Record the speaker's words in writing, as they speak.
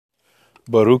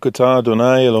Baruch atah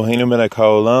Adonai Eloheinu melech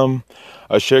haolam,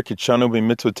 asher kitshanu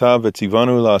b'mitzvotav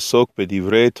v'tzivanu la'asok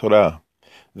b'divrei Torah.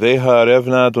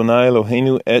 Ve'ha'arevna Adonai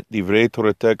Eloheinu et divrei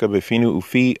Torateka b'finu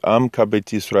ufi am kabet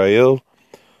Yisrael.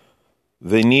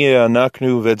 Ve'niyeh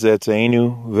anaknu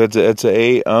v'tze'etzeinu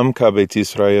v'tze'etzei am kabet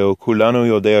Yisrael. Kulanu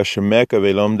yodei shemeka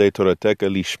ve'lomdei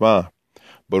Torateka lishma.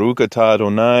 Baruch atah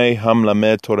Adonai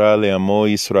hamlamed Torah le'amo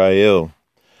Yisrael.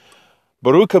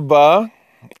 Baruch haba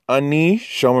Ani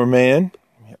Shomer Man.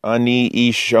 Ani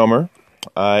Ish Shomer.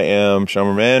 I am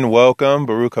Shomer Man. Welcome.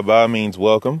 Baruch haba means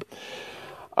welcome.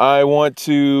 I want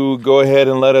to go ahead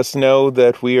and let us know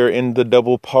that we are in the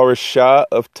double parashah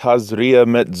of Tazria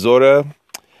Metzora,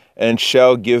 and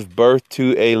shall give birth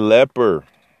to a leper.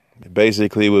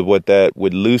 Basically, with what that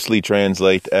would loosely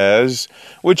translate as,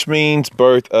 which means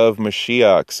birth of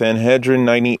Mashiach. Sanhedrin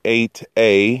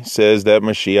 98a says that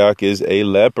Mashiach is a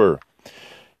leper.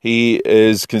 He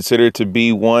is considered to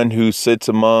be one who sits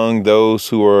among those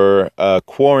who are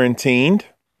quarantined.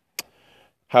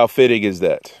 How fitting is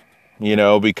that? You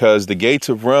know, because the gates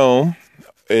of Rome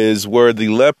is where the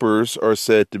lepers are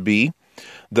said to be.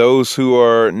 Those who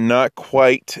are not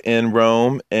quite in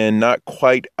Rome and not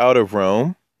quite out of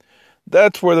Rome,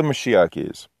 that's where the Mashiach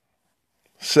is.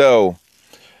 So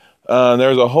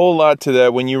there's a whole lot to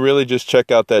that. When you really just check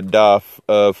out that daf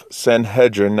of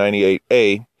Sanhedrin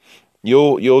 98a,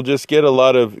 you'll just get a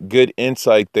lot of good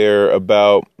insight there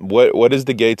about what is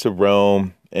the gates of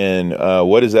Rome and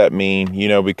what does that mean, you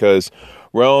know, because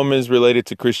Rome is related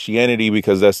to Christianity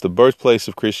because that's the birthplace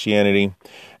of Christianity,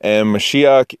 and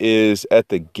Mashiach is at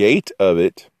the gate of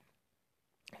it,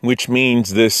 which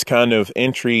means this kind of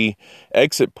entry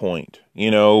exit point,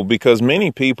 you know, because many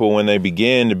people, when they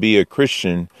begin to be a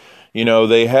Christian, you know,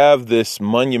 they have this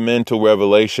monumental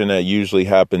revelation that usually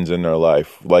happens in their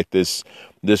life, like this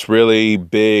really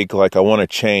big, like, I want to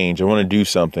change, I want to do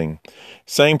something.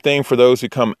 Same thing for those who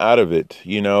come out of it.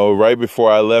 You know, right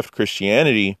before I left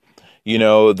Christianity, you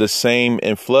know, the same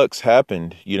influx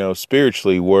happened, you know,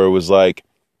 spiritually, where it was like,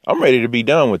 I'm ready to be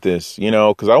done with this, you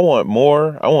know, because I want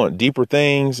more, I want deeper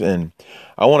things, and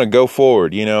I want to go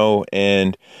forward, you know,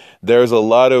 and there's a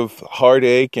lot of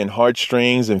heartache and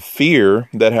heartstrings and fear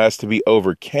that has to be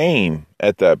overcame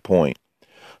at that point.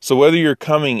 So whether you're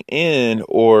coming in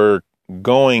or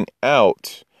going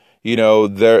out, you know,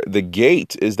 the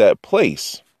gate is that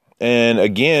place. And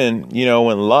again, you know,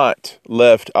 when Lot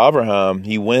left Abraham,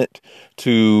 he went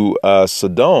to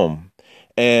Sodom,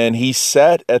 and he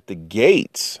sat at the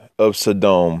gates of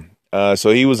Sodom. So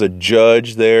he was a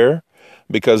judge there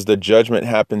because the judgment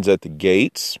happens at the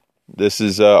gates. This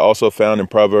is also found in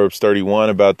Proverbs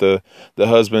 31 about the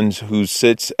husband who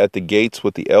sits at the gates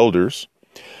with the elders.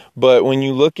 But when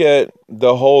you look at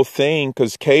the whole thing,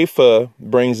 because Kepha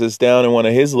brings this down in one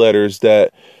of his letters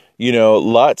that, you know,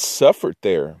 Lot suffered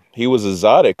there. He was a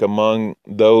Zadok among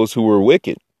those who were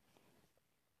wicked.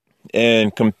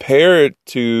 And compare it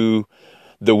to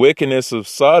the wickedness of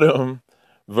Sodom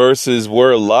versus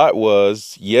where Lot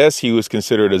was, yes, he was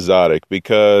considered a Zadok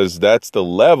because that's the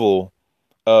level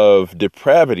of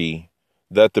depravity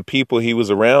that the people he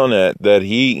was around at, that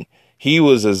he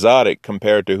was a Zadok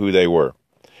compared to who they were.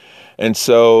 And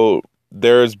so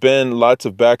there's been lots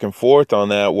of back and forth on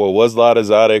that. Well, was Lot a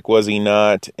Zadok? Was he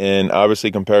not? And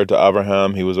obviously compared to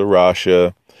Abraham, he was a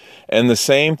Rasha. And the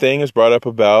same thing is brought up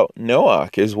about Noah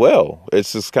as well.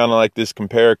 It's just kind of like this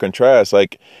compare contrast.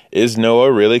 Like, is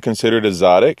Noah really considered a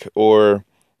Zadok? Or,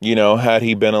 you know, had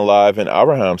he been alive in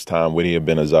Abraham's time, would he have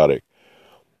been a Zadok?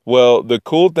 Well, the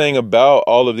cool thing about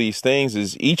all of these things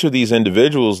is each of these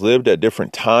individuals lived at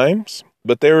different times,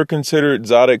 but they were considered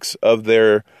Zadoks of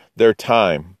their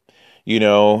time, you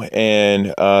know,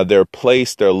 and their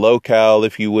place, their locale,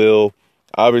 if you will.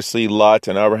 Obviously, Lot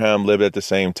and Abraham lived at the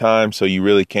same time, so you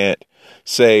really can't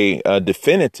say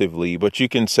definitively, but you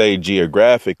can say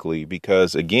geographically,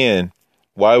 because, again,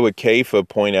 why would Kepha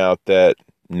point out that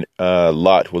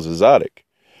Lot was a Zadok,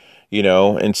 you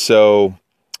know? And so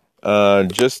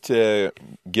just to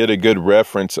get a good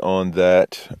reference on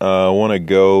that, I want to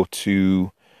go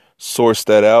to source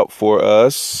that out for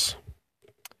us.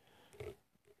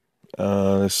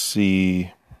 Let's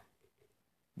see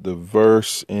the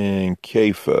verse in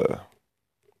Kepha.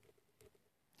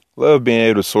 Love being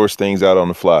able to source things out on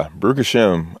the fly. Baruch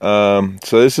Hashem.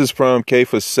 So this is from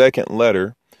Kepha's second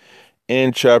letter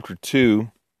in chapter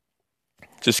 2.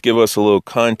 Just give us a little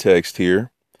context here.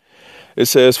 It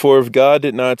says, "For if God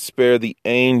did not spare the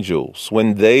angels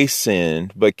when they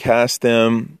sinned, but cast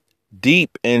them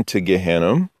deep into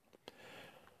Gehenna."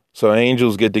 So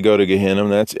angels get to go to Gehenna.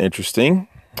 That's interesting.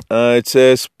 It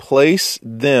says,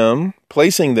 placing them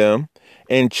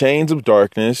and chains of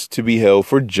darkness to be held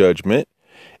for judgment,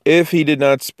 if he did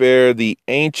not spare the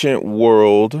ancient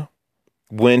world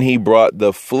when he brought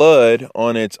the flood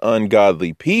on its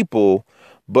ungodly people,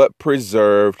 but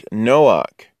preserved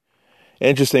Noach.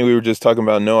 Interesting, we were just talking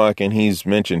about Noach, and he's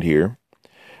mentioned here.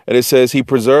 And it says, he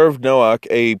preserved Noach,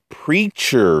 a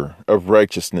preacher of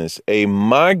righteousness, a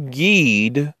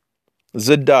Magid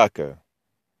Tzedakah.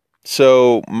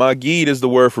 So, Magid is the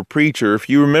word for preacher. If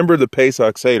you remember the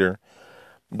Pesach Seder,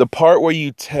 the part where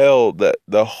you tell that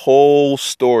the whole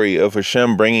story of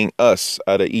Hashem bringing us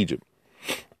out of Egypt,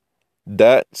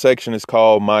 that section is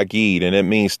called Magid, and it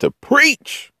means to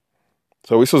preach.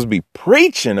 So we're supposed to be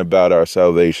preaching about our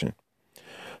salvation.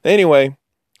 Anyway,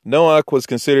 Noach was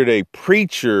considered a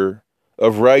preacher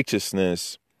of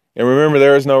righteousness. And remember,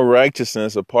 there is no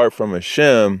righteousness apart from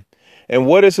Hashem. And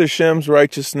what is Hashem's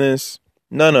righteousness?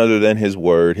 None other than his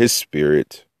word, his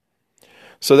spirit.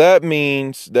 So that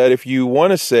means that if you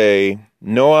want to say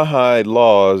Noahide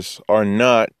laws are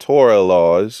not Torah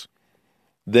laws,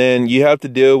 then you have to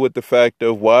deal with the fact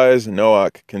of why is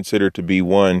Noach considered to be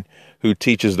one who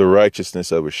teaches the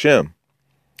righteousness of Hashem.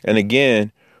 And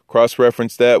again,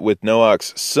 cross-reference that with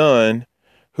Noach's son,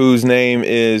 whose name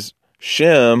is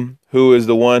Shem, who is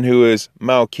the one who is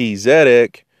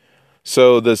Melchizedek.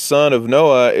 So the son of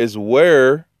Noah is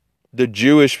where the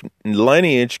Jewish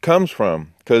lineage comes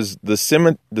from, because the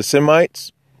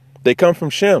Semites, they come from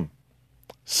Shem,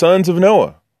 sons of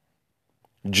Noah.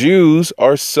 Jews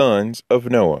are sons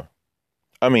of Noah.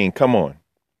 I mean, come on.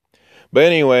 But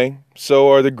anyway,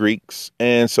 so are the Greeks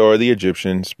and so are the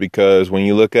Egyptians, because when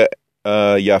you look at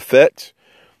Japhet,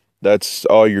 that's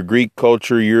all your Greek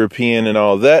culture, European and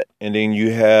all that. And then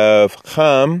you have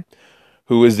Ham,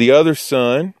 who is the other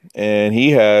son, and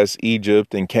he has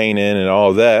Egypt and Canaan and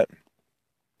all that.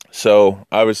 So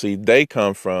obviously they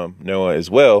come from Noah as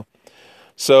well.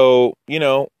 So,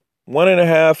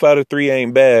 1.5 out of 3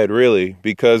 ain't bad, really,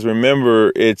 because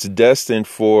remember, it's destined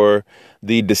for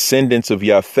the descendants of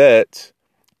Japhet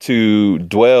to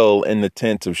dwell in the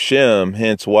tent of Shem,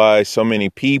 hence why so many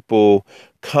people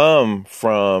come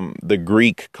from the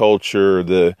Greek culture,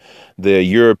 the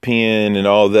European and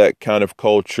all that kind of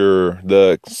culture,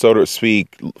 the, so to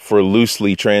speak, for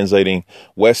loosely translating,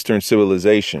 Western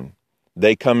civilization.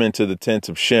 They come into the tent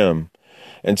of Shem.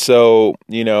 And so,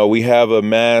 we have a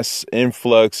mass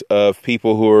influx of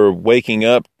people who are waking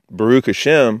up, Baruch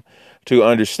Hashem, to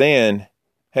understand,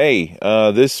 hey,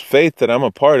 this faith that I'm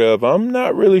a part of, I'm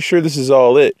not really sure this is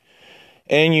all it.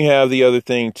 And you have the other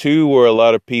thing, too, where a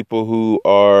lot of people who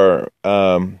are,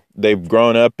 they've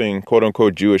grown up in quote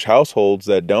unquote Jewish households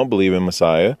that don't believe in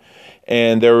Messiah.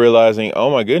 And they're realizing, oh,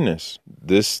 my goodness,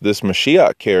 this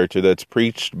Mashiach character that's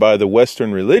preached by the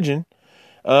Western religion,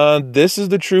 this is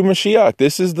the true Mashiach.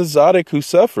 This is the Tzaddik who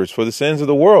suffers for the sins of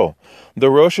the world. The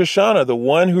Rosh Hashanah, the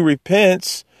one who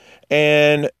repents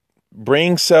and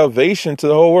brings salvation to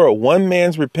the whole world. One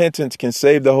man's repentance can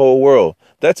save the whole world.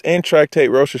 That's in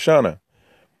Tractate Rosh Hashanah.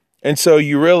 And so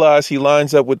you realize he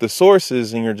lines up with the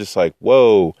sources and you're just like,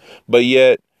 whoa. But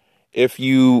yet, if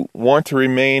you want to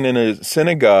remain in a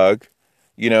synagogue,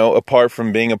 apart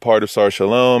from being a part of Sar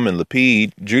Shalom and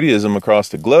Lapid, Judaism across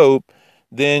the globe,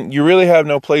 then you really have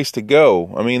no place to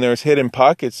go. I mean, there's hidden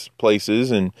pockets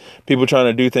places and people trying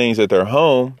to do things at their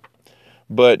home,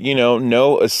 but,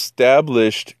 no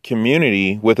established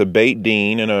community with a Beit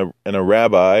Din and a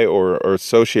rabbi or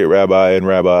associate rabbi and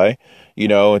rabbi,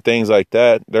 and things like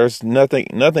that. There's nothing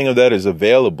of that is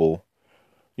available,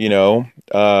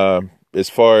 as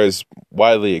far as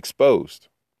widely exposed.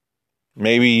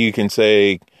 Maybe you can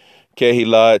say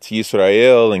Kehilat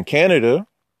Yisrael in Canada.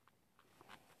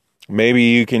 Maybe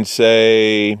you can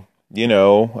say,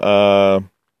 there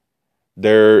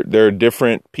are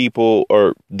different people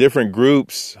or different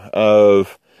groups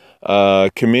of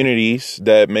communities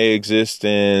that may exist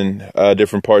in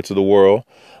different parts of the world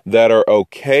that are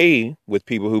okay with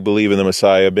people who believe in the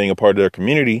Messiah being a part of their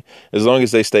community, as long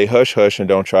as they stay hush-hush and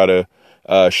don't try to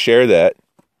share that,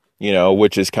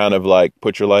 which is kind of like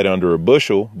put your light under a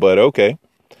bushel, but okay.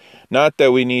 Not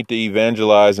that we need to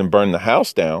evangelize and burn the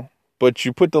house down, but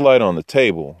you put the light on the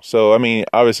table. So, I mean,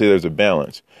 obviously there's a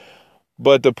balance.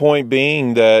 But the point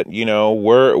being that,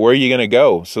 where are you going to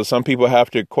go? So some people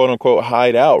have to, quote unquote,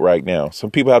 hide out right now.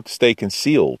 Some people have to stay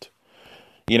concealed.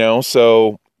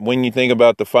 So when you think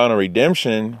about the final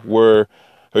redemption, where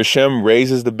Hashem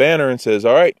raises the banner and says,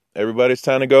 all right, everybody, it's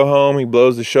time to go home. He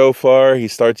blows the shofar. He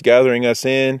starts gathering us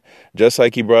in, just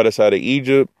like he brought us out of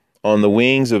Egypt. On the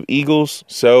wings of eagles,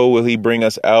 so will he bring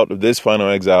us out of this final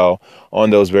exile on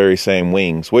those very same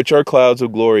wings, which are clouds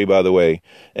of glory, by the way,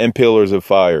 and pillars of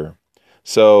fire.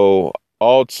 So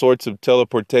all sorts of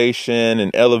teleportation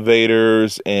and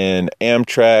elevators and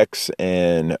Amtraks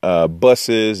and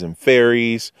buses and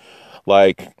ferries.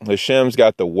 Like, Hashem's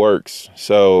got the works.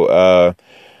 So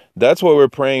that's what we're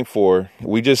praying for.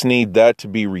 We just need that to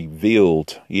be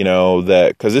revealed,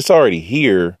 that because it's already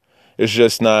here. It's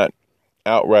just not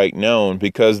outright known,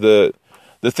 because the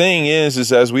thing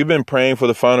is as we've been praying for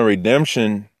the final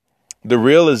redemption, the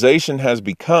realization has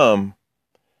become,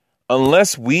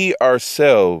 unless we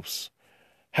ourselves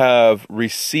have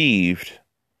received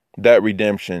that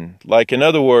redemption, like, in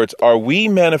other words, are we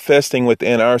manifesting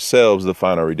within ourselves the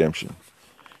final redemption?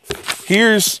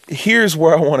 Here's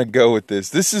where I want to go with this.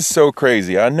 This is so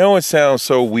crazy. I know it sounds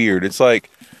so weird. It's like,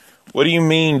 what do you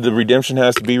mean the redemption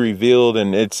has to be revealed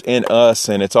and it's in us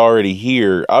and it's already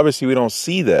here? Obviously, we don't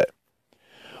see that.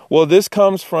 Well, this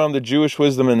comes from the Jewish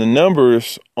wisdom in the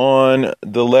Numbers on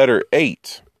the letter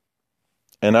 8.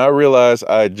 And I realized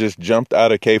I just jumped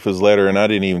out of Kepha's letter and I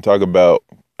didn't even talk about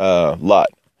Lot.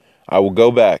 I will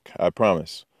go back, I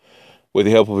promise, with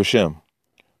the help of Hashem.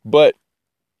 But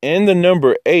in the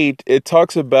number 8, it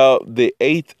talks about the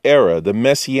 8th era, the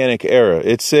Messianic era.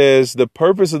 It says the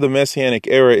purpose of the Messianic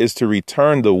era is to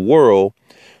return the world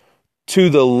to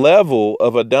the level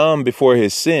of Adam before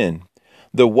his sin.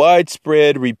 The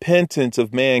widespread repentance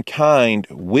of mankind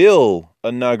will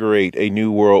inaugurate a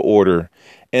new world order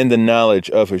and the knowledge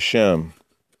of Hashem.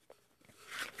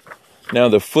 Now,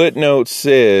 the footnote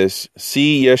says,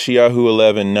 see Yeshayahu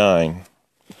 11:9.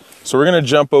 So we're going to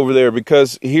jump over there,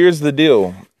 because here's the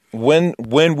deal. When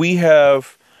we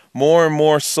have more and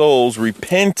more souls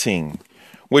repenting,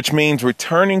 which means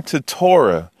returning to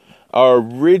Torah, our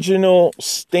original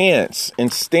stance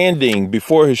and standing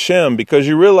before Hashem, because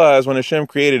you realize when Hashem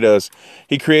created us,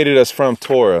 he created us from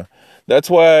Torah. That's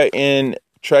why in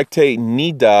Tractate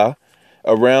Nida,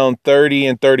 around 30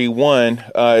 and 31,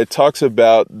 it talks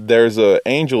about there's an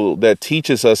angel that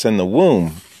teaches us in the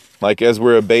womb. Like, as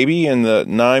we're a baby in the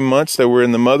 9 months that we're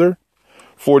in the mother,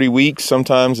 40 weeks,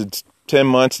 sometimes it's 10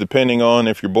 months, depending on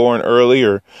if you're born early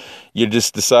or you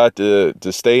just decide to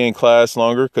stay in class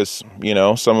longer, because,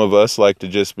 some of us like to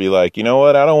just be like, you know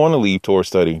what, I don't want to leave Torah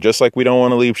study, just like we don't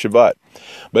want to leave Shabbat.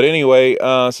 But anyway,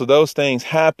 so those things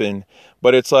happen,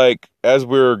 but it's like, as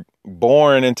we're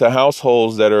born into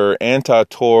households that are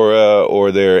anti-Torah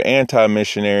or they're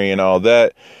anti-missionary and all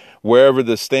that, wherever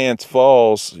the stance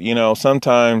falls,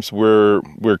 sometimes we're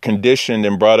conditioned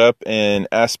and brought up in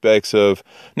aspects of,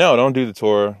 no, don't do the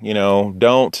Torah,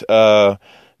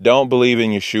 don't believe in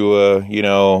Yeshua,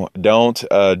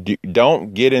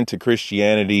 don't get into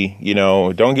Christianity,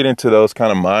 don't get into those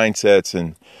kind of mindsets.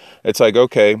 And it's like,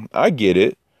 okay, I get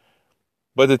it.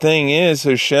 But the thing is,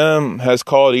 Hashem has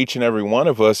called each and every one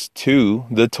of us to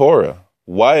the Torah.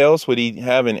 Why else would he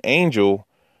have an angel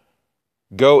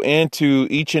go into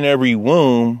each and every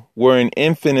womb where an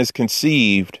infant is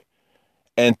conceived,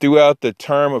 and throughout the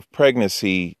term of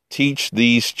pregnancy, teach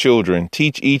these children,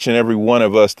 teach each and every one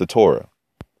of us the Torah?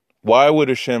 Why would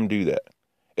Hashem do that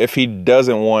if he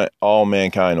doesn't want all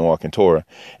mankind to walk in Torah?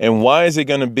 And why is it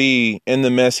going to be in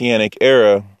the Messianic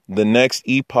era, the next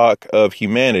epoch of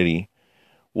humanity?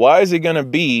 Why is it going to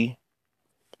be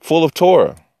full of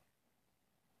Torah?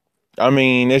 I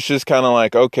mean, it's just kind of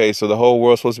like, okay, so the whole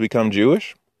world's supposed to become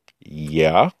Jewish?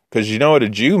 Yeah, because you know what a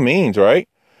Jew means, right?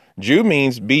 Jew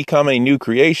means become a new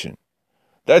creation.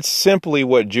 That's simply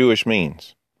what Jewish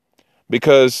means.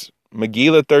 Because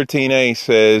Megillah 13a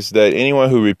says that anyone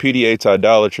who repudiates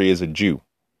idolatry is a Jew.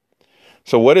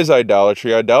 So what is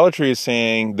idolatry? Idolatry is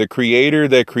saying the creator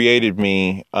that created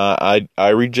me, I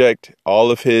reject all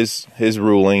of his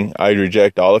ruling. I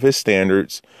reject all of his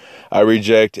standards. I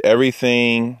reject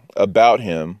everything about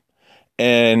him.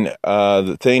 And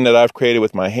the thing that I've created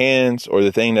with my hands, or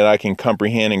the thing that I can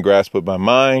comprehend and grasp with my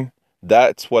mind,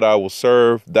 that's what I will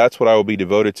serve. That's what I will be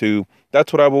devoted to.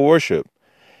 That's what I will worship.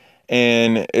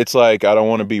 And it's like, I don't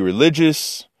want to be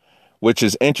religious, which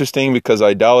is interesting because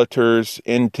idolaters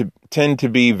tend to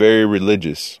be very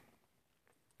religious.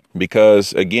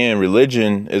 Because, again,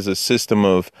 religion is a system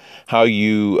of how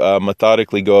you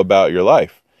methodically go about your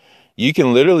life. You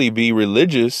can literally be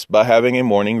religious by having a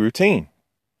morning routine.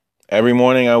 Every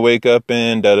morning I wake up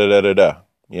and da-da-da-da-da.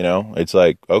 It's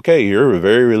like, okay, you're a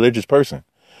very religious person.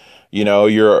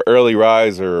 You're an early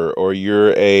riser, or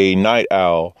you're a night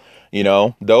owl.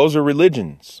 Those are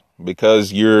religions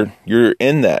because you're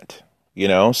in that,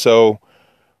 so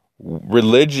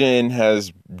religion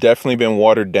has definitely been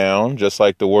watered down, just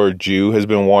like the word Jew has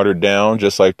been watered down,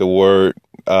 just like the word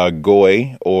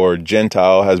goy or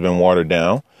Gentile has been watered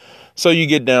down. So you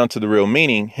get down to the real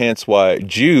meaning, hence why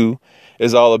Jew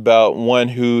is all about one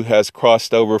who has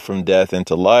crossed over from death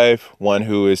into life, one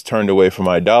who is turned away from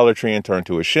idolatry and turned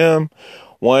to Hashem,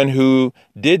 one who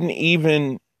didn't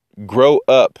even grow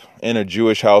up in a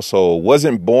Jewish household,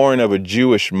 wasn't born of a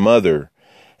Jewish mother,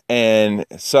 and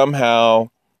somehow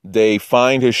they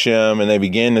find Hashem and they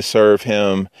begin to serve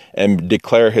him and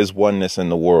declare his oneness in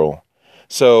the world.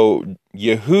 So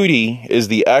Yehudi is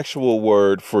the actual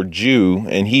word for Jew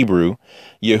in Hebrew.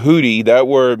 Yehudi, that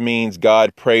word means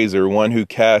God praiser, one who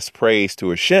casts praise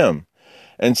to Hashem.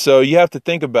 And so you have to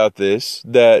think about this,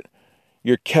 that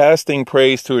you're casting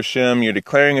praise to Hashem, you're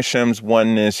declaring Hashem's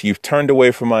oneness, you've turned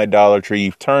away from idolatry,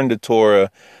 you've turned to Torah.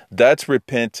 That's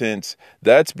repentance,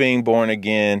 that's being born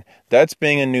again, that's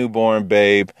being a newborn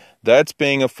babe, that's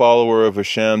being a follower of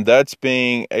Hashem, that's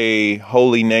being a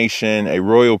holy nation, a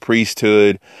royal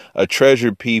priesthood, a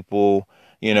treasured people,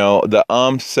 the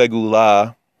Am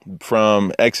Segulah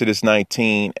from Exodus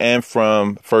 19 and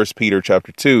from 1 Peter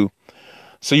chapter 2.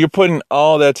 So you're putting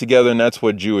all that together, and that's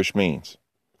what Jewish means.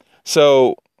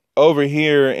 So over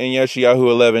here in Yeshayahu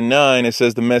 11:9, it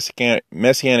says the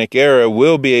Messianic era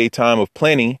will be a time of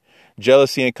plenty.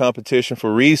 Jealousy and competition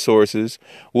for resources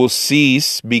will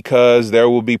cease because there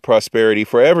will be prosperity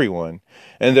for everyone.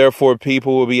 And therefore,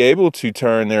 people will be able to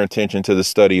turn their attention to the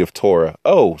study of Torah.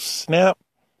 Oh, snap.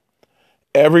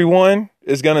 Everyone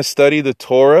is going to study the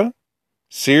Torah?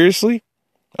 Seriously?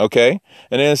 Okay.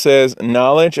 And then it says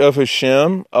knowledge of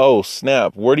Hashem. Oh,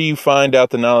 snap. Where do you find out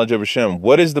the knowledge of Hashem?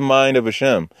 What is the mind of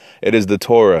Hashem? It is the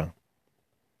Torah.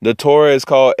 The Torah is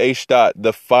called Eshtat,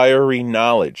 the fiery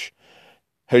knowledge.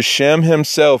 Hashem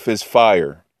himself is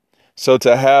fire. So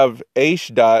to have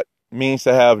Eshtat means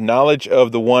to have knowledge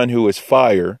of the one who is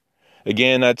fire.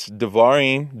 Again, that's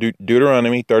Devarim,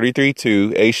 Deuteronomy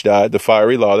 33:2, Eshtat, the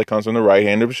fiery law that comes from the right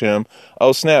hand of Hashem.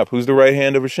 Oh, snap. Who's the right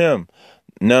hand of Hashem?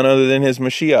 None other than his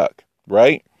Mashiach,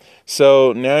 right?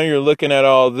 So now you're looking at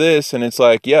all this, and it's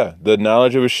like, yeah, the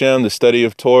knowledge of Hashem, the study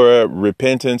of Torah,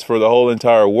 repentance for the whole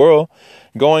entire world,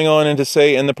 going on and to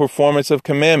say, in the performance of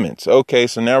commandments. Okay,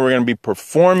 so now we're going to be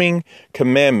performing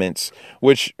commandments,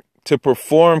 which to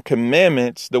perform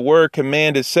commandments, the word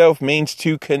command itself means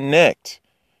to connect.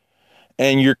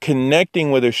 And you're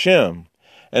connecting with Hashem.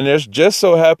 And there's just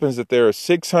so happens that there are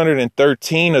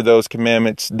 613 of those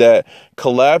commandments that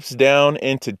collapse down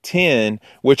into 10,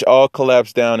 which all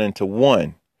collapse down into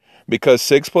 1. Because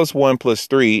 6 plus 1 plus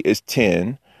 3 is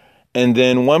 10. And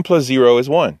then 1 plus 0 is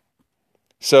 1.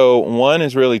 So 1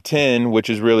 is really 10, which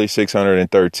is really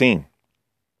 613.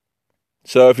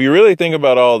 So if you really think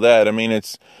about all that, I mean,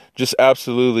 it's just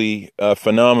absolutely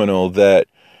phenomenal that,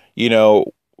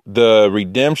 the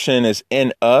redemption is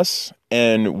in us,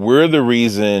 and we're the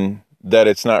reason that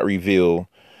it's not revealed,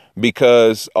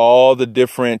 because all the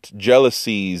different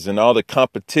jealousies and all the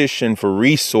competition for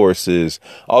resources,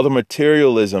 all the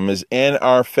materialism is in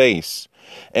our face.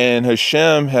 And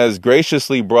Hashem has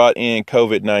graciously brought in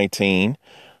COVID-19.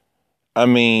 I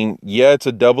mean, yeah, it's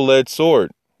a double-edged sword.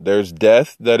 There's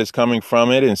death that is coming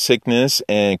from it, and sickness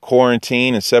and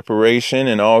quarantine and separation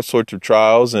and all sorts of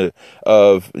trials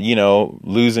of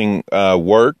losing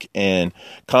work and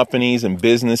companies and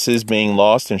businesses being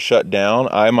lost and shut down.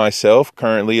 I myself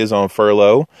currently is on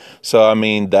furlough. So, I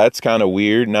mean, that's kind of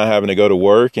weird, not having to go to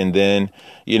work. And then,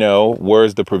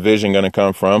 where's the provision going to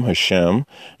come from? Hashem.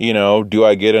 Do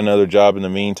I get another job in the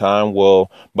meantime?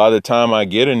 Well, by the time I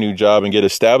get a new job and get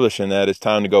established in that, it's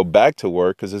time to go back to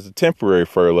work because it's a temporary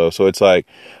furlough. So it's like,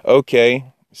 okay,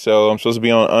 so I'm supposed to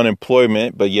be on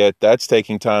unemployment, but yet that's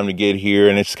taking time to get here.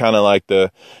 And it's kind of like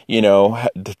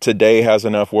today has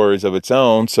enough worries of its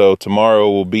own. So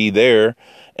tomorrow will be there.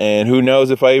 And who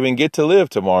knows if I even get to live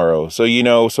tomorrow. So,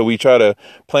 so we try to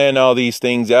plan all these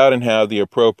things out and have the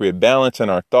appropriate balance in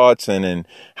our thoughts and in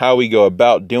how we go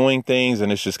about doing things. And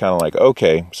it's just kind of like,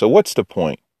 okay, so what's the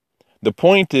point? The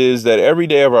point is that every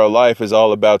day of our life is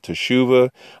all about teshuvah,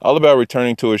 all about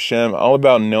returning to Hashem, all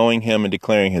about knowing him and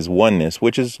declaring his oneness,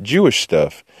 which is Jewish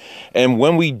stuff. And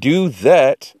when we do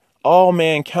that, all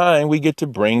mankind, we get to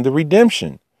bring the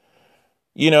redemption.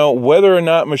 Whether or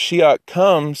not Mashiach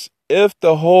comes, if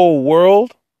the whole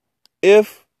world has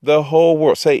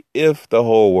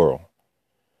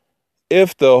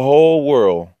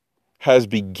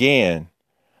began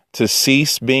to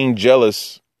cease being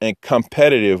jealous and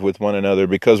competitive with one another,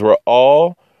 because we're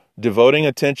all devoting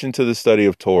attention to the study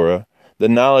of Torah, the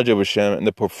knowledge of Hashem, and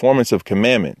the performance of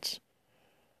commandments.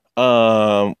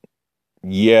 Yeah,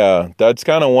 that's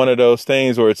kind of one of those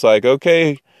things where it's like,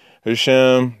 okay,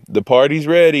 Hashem, the party's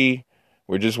ready.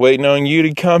 We're just waiting on you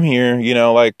to come here.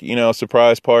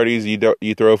 Surprise parties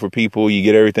you throw for people. You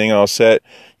get everything all set.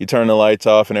 You turn the lights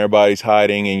off and everybody's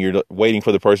hiding and you're waiting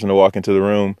for the person to walk into the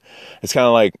room. It's kind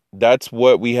of like that's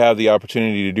what we have the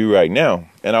opportunity to do right now.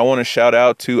 And I want to shout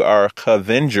out to our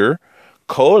Avenger,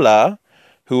 Kola,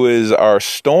 who is our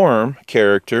Storm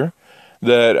character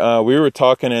that we were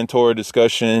talking into our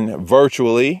discussion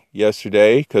virtually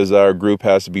yesterday because our group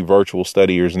has to be virtual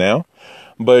studiers now.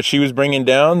 But she was bringing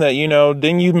down that,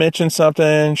 didn't you mention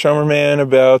something, Shomer Man,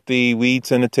 about the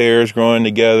wheats and the tares growing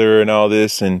together and all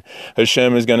this, and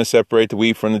Hashem is going to separate the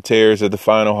wheat from the tares at the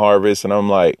final harvest. And I'm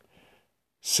like,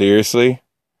 seriously?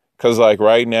 Because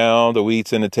right now, the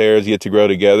wheats and the tares get to grow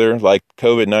together.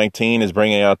 COVID-19 is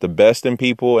bringing out the best in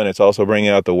people, and it's also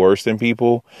bringing out the worst in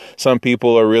people. Some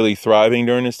people are really thriving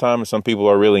during this time, and some people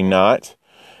are really not,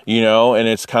 and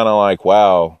it's kind of like,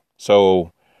 wow.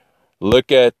 So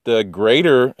look at the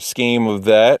greater scheme of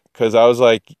that, because I was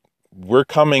like, we're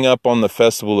coming up on the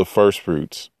festival of first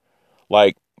fruits.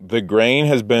 The grain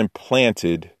has been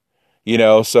planted,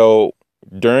 so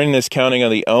during this counting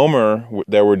of the Omer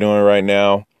that we're doing right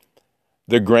now,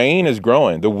 the grain is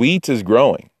growing, the wheat is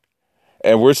growing,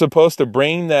 and we're supposed to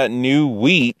bring that new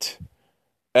wheat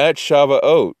at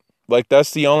Shavuot.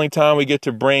 That's the only time we get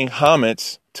to bring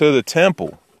chametz to the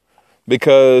temple.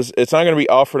 Because it's not going to be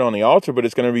offered on the altar, but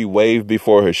it's going to be waved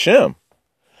before Hashem.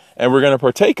 And we're going to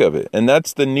partake of it. And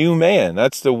that's the new man.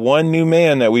 That's the one new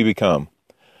man that we become.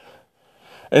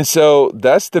 And so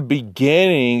that's the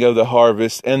beginning of the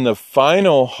harvest. And the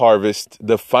final harvest,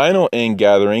 the final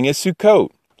ingathering is Sukkot.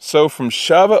 So from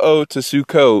Shavuot to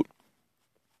Sukkot,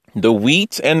 the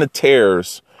wheat and the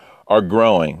tares are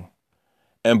growing.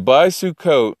 And by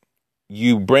Sukkot,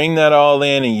 you bring that all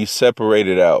in and you separate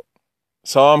it out.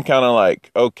 So I'm kind of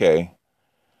like, okay,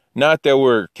 not that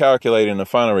we're calculating the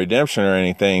final redemption or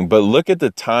anything, but look at the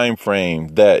time frame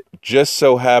that just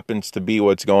so happens to be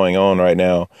what's going on right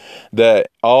now,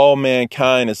 that all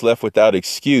mankind is left without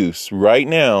excuse right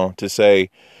now to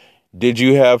say, did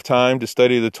you have time to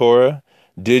study the Torah?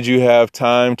 Did you have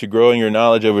time to grow in your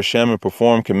knowledge of Hashem and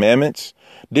perform commandments?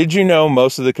 Did you know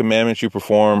most of the commandments you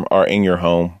perform are in your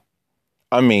home?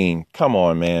 I mean, come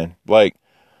on, man.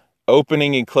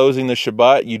 Opening and closing the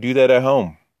Shabbat, you do that at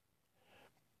home.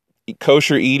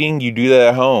 Kosher eating, you do that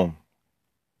at home.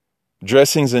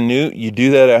 Dressing Zanut, you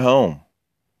do that at home.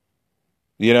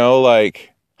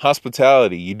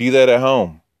 Hospitality, you do that at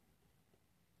home.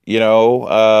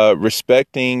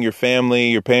 Respecting your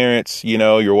family, your parents,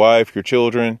 your wife, your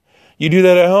children, you do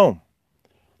that at home.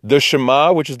 The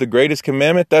Shema, which is the greatest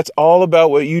commandment, that's all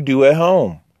about what you do at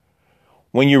home.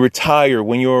 When you retire,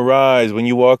 when you arise, when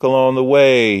you walk along the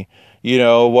way,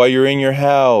 while you're in your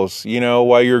house,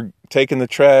 while you're taking the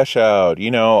trash out,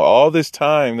 all this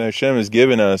time that Hashem has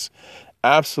given us,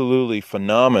 absolutely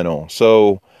phenomenal.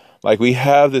 So we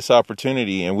have this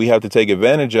opportunity and we have to take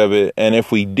advantage of it. And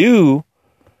if we do,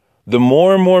 the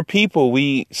more and more people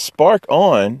we spark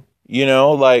on,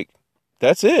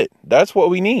 that's it. That's what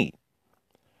we need.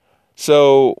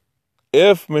 So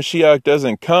if Mashiach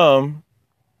doesn't come,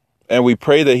 and we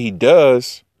pray that he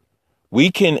does,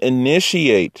 we can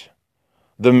initiate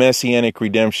the messianic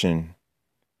redemption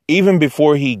even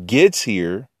before he gets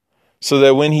here, so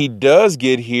that when he does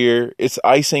get here, it's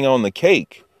icing on the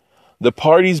cake. The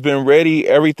party's been ready,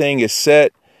 everything is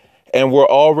set, and we're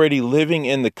already living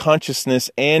in the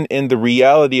consciousness and in the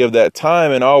reality of that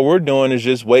time, and all we're doing is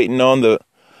just waiting on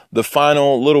the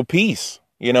final little piece.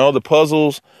 The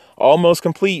puzzle's almost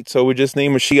complete, so we just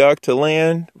need Mashiach to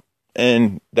land.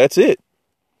 And that's it.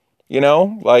 I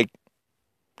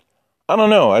don't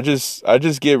know. I just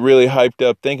get really hyped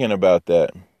up thinking about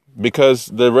that, because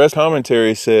the rest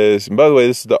commentary says, and by the way,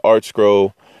 this is the Art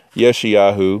Scroll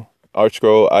Yeshayahu, Art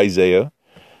Scroll Isaiah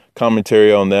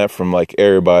commentary on that from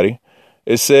everybody.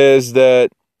 It says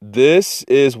that this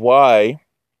is why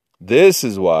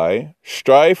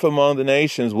strife among the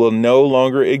nations will no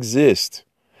longer exist.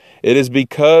 It is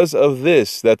because of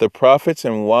this that the prophets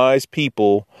and wise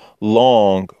people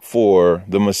long for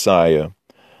the Messiah.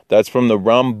 That's from the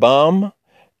Rambam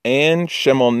and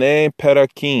Shemoneh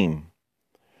Perakim.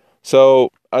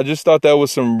 So I just thought that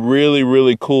was some really,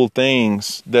 really cool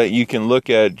things that you can look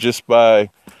at just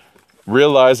by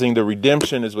realizing the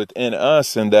redemption is within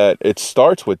us and that it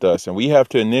starts with us and we have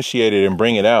to initiate it and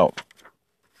bring it out.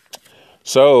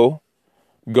 So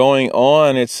going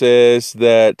on, it says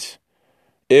that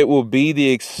it will be the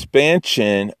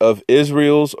expansion of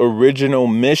Israel's original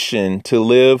mission to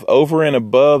live over and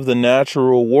above the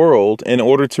natural world in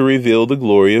order to reveal the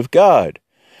glory of God.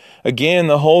 Again,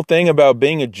 the whole thing about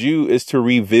being a Jew is to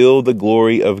reveal the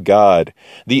glory of God.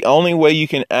 The only way you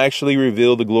can actually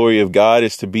reveal the glory of God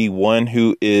is to be one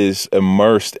who is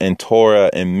immersed in Torah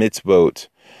and mitzvot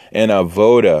and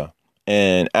avoda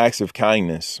and acts of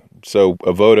kindness. So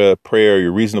avoda, prayer,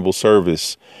 your reasonable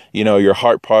service, your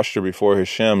heart posture before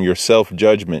Hashem, your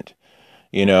self-judgment,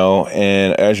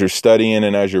 and as you're studying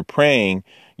and as you're praying,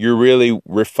 you're really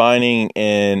refining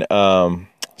and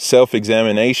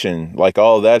self-examination, like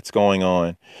all that's going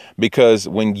on. Because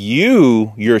when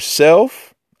you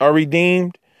yourself are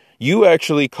redeemed, you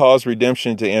actually cause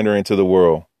redemption to enter into the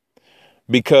world.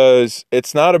 Because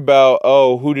it's not about,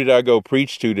 oh, who did I go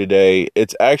preach to today?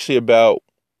 It's actually about,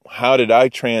 how did I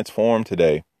transform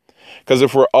today? Because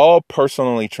if we're all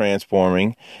personally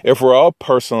transforming, if we're all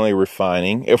personally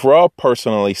refining, if we're all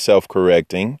personally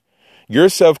self-correcting, your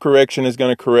self-correction is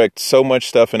going to correct so much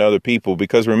stuff in other people.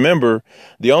 Because remember,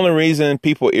 the only reason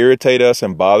people irritate us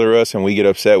and bother us and we get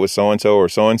upset with so-and-so or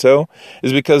so-and-so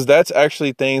is because that's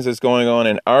actually things that's going on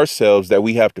in ourselves that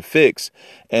we have to fix.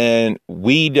 And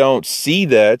we don't see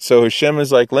that. So Hashem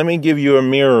is like, let me give you a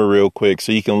mirror real quick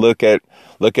so you can look at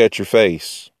your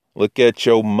face. Look at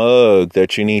your mug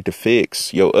that you need to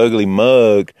fix. Your ugly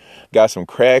mug got some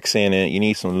cracks in it. You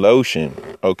need some lotion.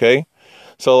 Okay.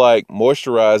 So like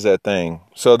moisturize that thing.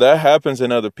 So that happens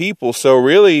in other people. So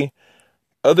really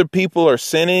other people are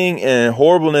sinning and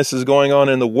horribleness is going on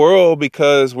in the world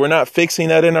because we're not fixing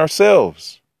that in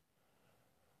ourselves.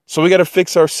 So we got to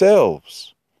fix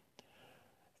ourselves.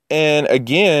 And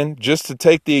again, just to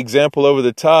take the example over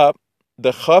the top,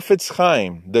 the Chafetz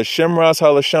Chaim, the Shemras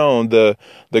Halashon,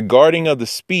 the guarding of the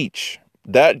speech,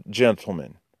 that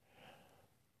gentleman,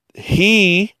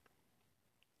 he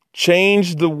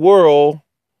changed the world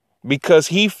because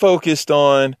he focused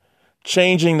on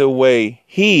changing the way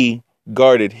he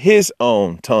guarded his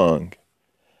own tongue.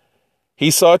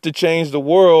 He sought to change the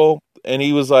world, and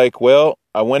he was like, well,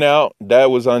 I went out,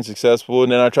 that was unsuccessful,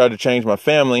 and then I tried to change my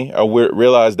family. I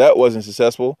realized that wasn't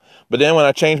successful. But then when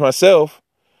I changed myself,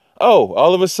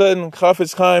 all of a sudden,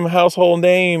 Chafetz Chaim, household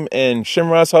name, and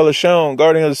Shemras Halashon,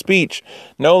 guarding of the speech,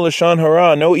 no Lashon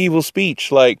Hara, no evil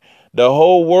speech. Like, the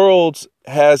whole world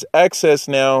has access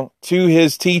now to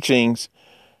his teachings,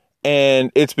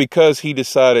 and it's because he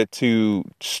decided to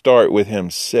start with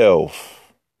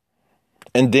himself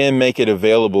and then make it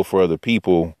available for other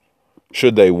people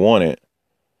should they want it.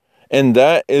 And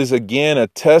that is, again, a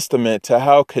testament to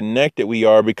how connected we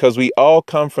are, because we all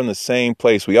come from the same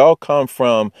place. We all come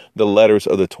from the letters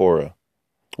of the Torah,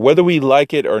 whether we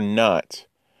like it or not.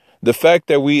 The fact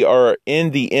that we are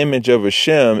in the image of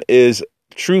Hashem is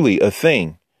truly a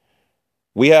thing.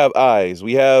 We have eyes,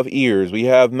 we have ears, we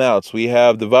have mouths, we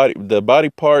have the body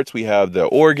parts, we have the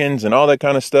organs and all that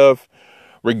kind of stuff.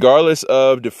 Regardless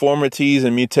of deformities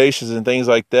and mutations and things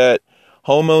like that,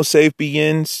 Homo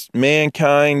sapiens,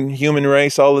 mankind, human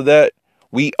race, all of that,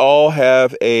 we all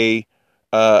have a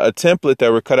template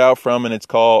that we're cut out from, and it's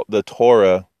called the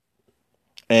Torah.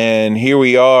 And here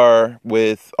we are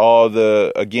with all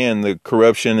the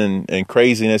corruption and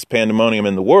craziness, pandemonium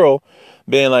in the world,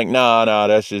 being like, nah,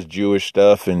 that's just Jewish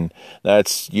stuff. And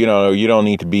that's, you don't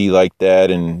need to be like that.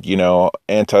 And,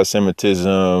 anti-Semitism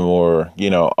or,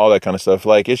 all that kind of stuff.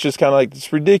 Like, it's just kind of like,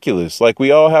 it's ridiculous. Like, we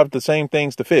all have the same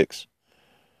things to fix.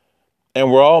 And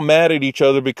we're all mad at each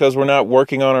other because we're not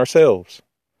working on ourselves.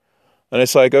 And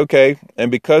it's like, okay,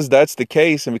 and because that's the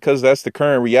case, and because that's the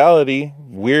current reality,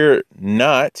 we're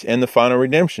not in the final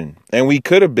redemption. And we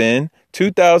could have been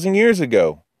 2,000 years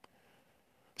ago.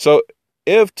 So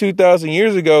if 2,000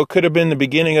 years ago could have been the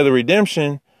beginning of the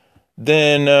redemption,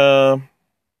 then,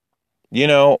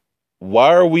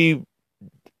 why are we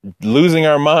losing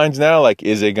our minds now? Like,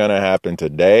 is it going to happen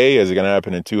today? Is it going to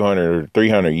happen in 200 or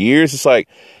 300 years? It's like,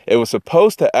 it was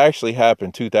supposed to actually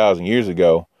happen 2,000 years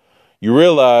ago. You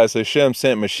realize Hashem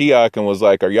sent Mashiach and was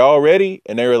like, are y'all ready?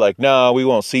 And they were like, nah, we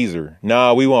want Caesar.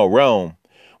 Nah, we want Rome.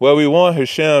 Well, we want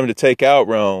Hashem to take out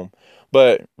Rome,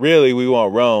 but really we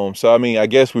want Rome. So, I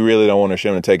guess we really don't want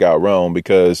Hashem to take out Rome,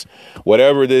 because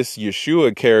whatever this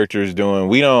Yeshua character is doing,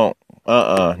 we don't,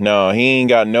 no, he ain't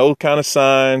got no kind of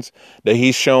signs that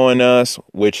he's showing us,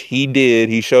 which he did.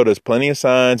 He showed us plenty of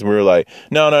signs, and we were like,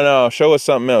 no, show us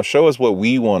something else. Show us what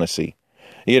we want to see.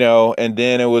 And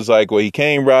then it was like, well, he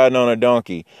came riding on a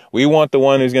donkey. We want the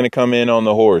one who's going to come in on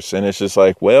the horse. And it's just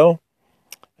like, well,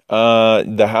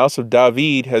 the house of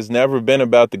David has never been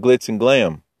about the glitz and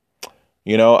glam.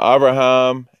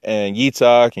 Abraham and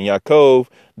Yitzhak and Yaakov,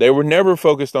 they were never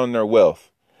focused on their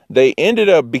wealth. They ended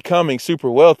up becoming super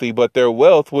wealthy, but their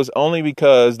wealth was only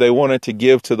because they wanted to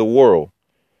give to the world.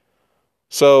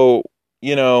 So,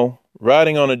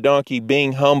 riding on a donkey,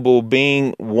 being humble,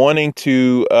 being wanting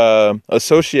to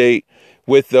associate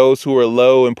with those who are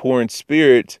low and poor in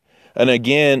spirit. And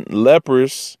again,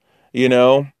 lepers,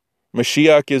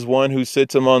 Mashiach is one who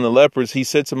sits among the lepers. He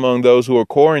sits among those who are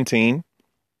quarantined.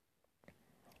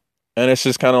 And it's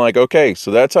just kind of like, okay,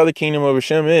 so that's how the kingdom of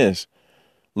Hashem is.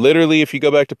 Literally, if you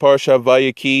go back to Parshat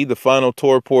Vayiki, the final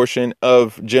Torah portion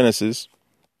of Genesis,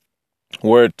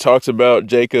 where it talks about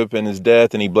Jacob and his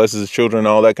death and he blesses his children and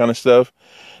all that kind of stuff,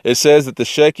 it says that the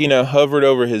Shekinah hovered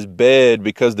over his bed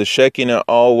because the Shekinah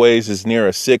always is near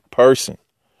a sick person.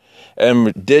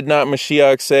 And did not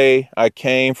Mashiach say, I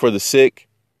came for the sick?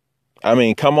 I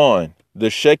mean, come on. The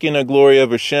Shekinah glory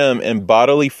of Hashem in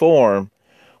bodily form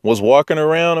was walking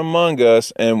around among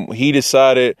us, and he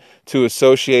decided to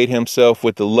associate himself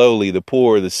with the lowly, the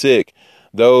poor, the sick,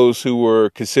 those who were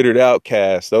considered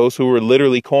outcasts, those who were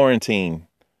literally quarantined.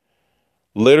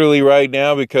 Literally right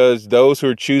now, because those who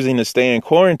are choosing to stay in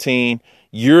quarantine,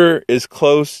 you're as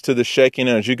close to the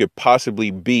Shekinah as you could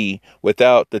possibly be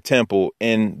without the temple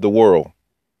in the world.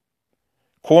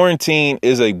 Quarantine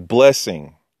is a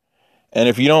blessing. And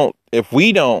if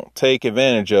we don't take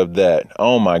advantage of that,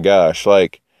 oh my gosh,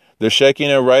 like, the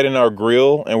Shekinah right in our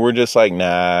grill, and we're just like,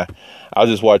 nah, I'll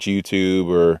just watch YouTube,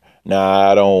 or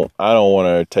nah, I don't want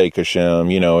to take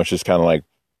Hashem. It's just kind of like,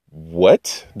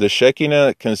 what? The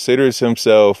Shekinah considers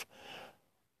himself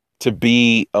to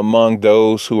be among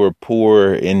those who are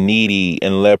poor and needy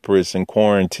and leprous and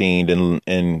quarantined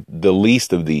and the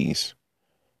least of these.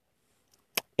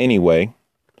 Anyway,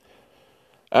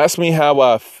 ask me how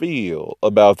I feel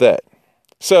about that.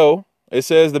 So it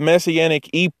says the Messianic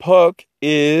epoch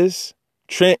is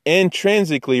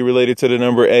intrinsically related to the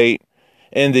number 8.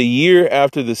 And the year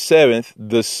after the 7th,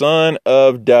 the son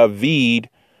of David,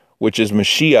 which is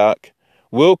Mashiach,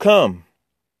 will come.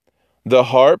 The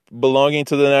harp belonging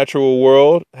to the natural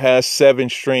world has 7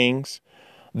 strings.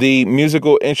 The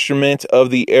musical instrument of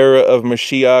the era of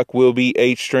Mashiach will be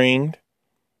 8-stringed.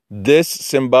 This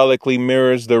symbolically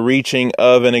mirrors the reaching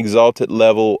of an exalted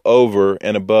level over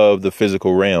and above the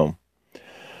physical realm.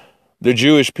 The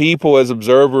Jewish people, as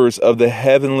observers of the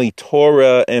heavenly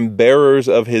Torah and bearers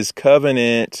of his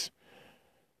covenant,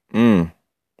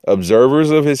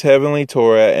 observers of his heavenly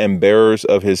Torah and bearers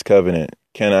of his covenant.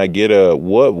 Can I get a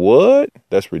what?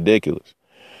 That's ridiculous.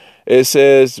 It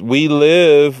says, we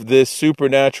live this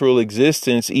supernatural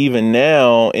existence even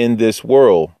now in this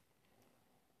world.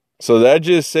 So that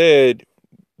just said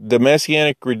the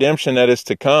messianic redemption that is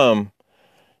to come,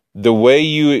 the way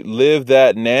you live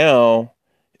that now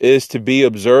is to be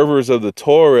observers of the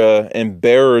Torah and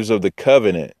bearers of the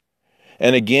covenant.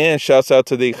 And again, shouts out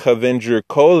to the Chavenger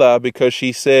Kola, because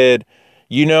she said,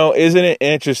 isn't it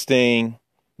interesting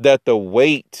that the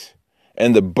weight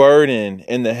and the burden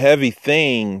and the heavy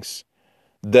things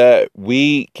that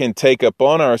we can take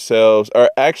upon ourselves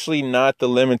are actually not the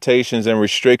limitations and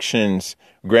restrictions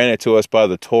granted to us by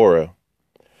the Torah.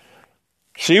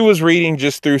 She was reading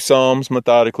just through Psalms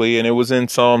methodically, and it was in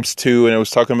Psalms 2, and it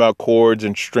was talking about chords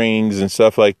and strings and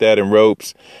stuff like that and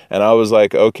ropes. And I was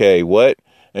like, okay, what?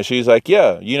 And she's like,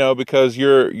 yeah, because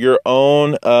your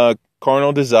own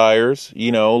carnal desires,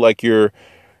 like your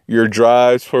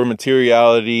drives for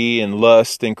materiality and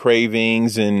lust and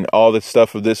cravings and all the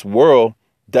stuff of this world,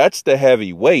 that's the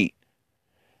heavy weight.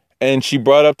 And she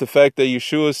brought up the fact that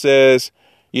Yeshua says,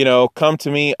 come to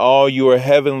me, all you are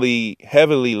heavily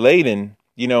laden,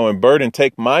 and burden,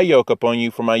 take my yoke upon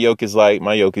you, for my yoke is light,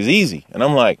 my yoke is easy. And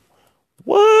I'm like,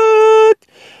 what?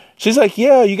 She's like,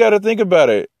 yeah, you got to think about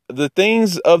it. The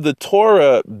things of the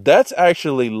Torah, that's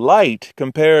actually light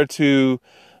compared to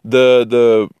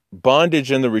the bondage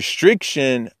and the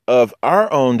restriction of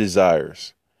our own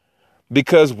desires,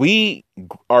 because we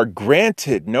are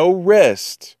granted no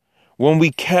rest when we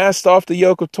cast off the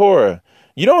yoke of Torah.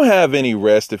 You don't have any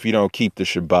rest if you don't keep the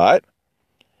Shabbat.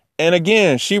 And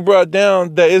again, she brought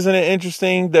down that, isn't it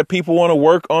interesting that people want to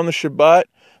work on the Shabbat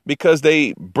because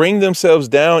they bring themselves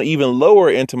down even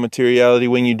lower into materiality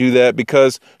when you do that,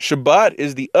 because Shabbat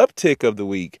is the uptick of the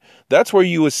week. That's where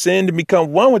you ascend and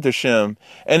become one with Hashem.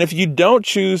 And if you don't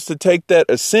choose to take that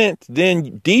ascent,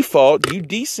 then default, you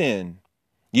descend.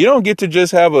 You don't get to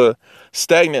just have a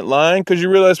stagnant line, because you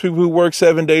realize people who work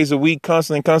 7 days a week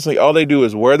constantly, all they do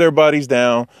is wear their bodies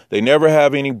down. They never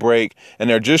have any break, and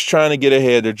they're just trying to get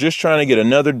ahead. They're just trying to get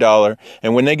another dollar.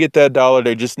 And when they get that dollar,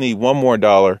 they just need one more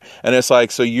dollar. And it's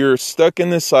like, so you're stuck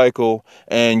in this cycle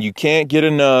and you can't get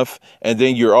enough. And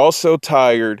then you're also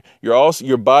tired.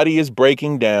 Your body is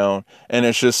breaking down, and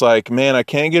it's just like, man, I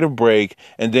can't get a break.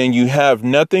 And then you have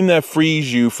nothing that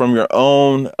frees you from your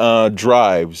own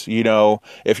drives.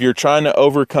 If you're trying to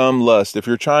overcome lust, lust, if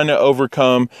you're trying to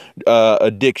overcome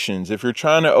addictions, if you're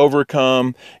trying to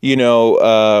overcome,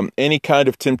 any kind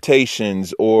of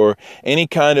temptations or any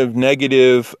kind of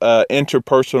negative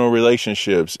interpersonal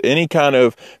relationships, any kind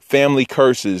of family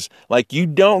curses, like you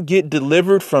don't get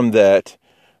delivered from that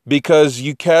because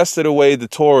you casted away the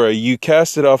Torah, you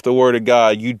casted off the word of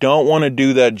God. You don't want to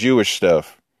do that Jewish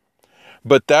stuff.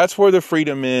 But that's where the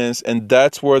freedom is, and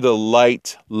that's where the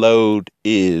light load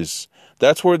is.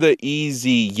 That's where the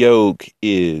easy yoke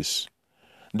is.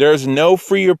 There's no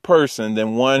freer person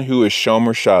than one who is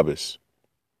Shomer Shabbos.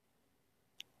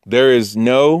 There is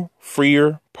no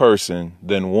freer person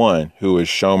than one who is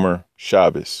Shomer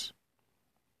Shabbos.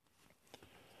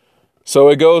 So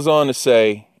it goes on to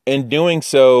say, in doing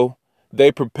so,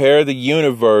 they prepare the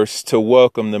universe to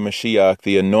welcome the Mashiach,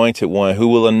 the anointed one, who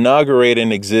will inaugurate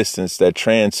an existence that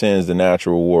transcends the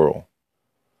natural world.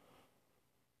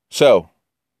 So,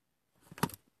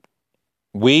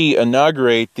 we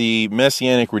inaugurate the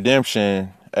Messianic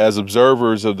redemption as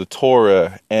observers of the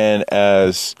Torah and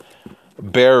as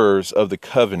bearers of the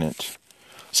covenant.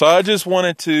 So I just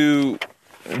wanted to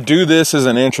do this as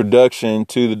an introduction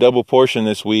to the double portion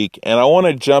this week, and I want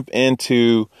to jump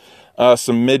into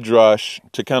some midrash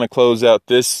to kind of close out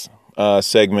this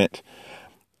segment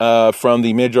from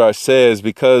the Midrash Says,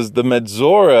 because the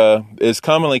Metzora is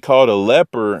commonly called a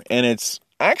leper, and it's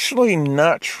actually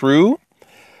not true,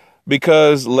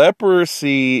 because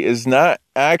leprosy is not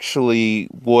actually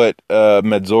what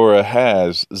Metzora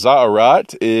has.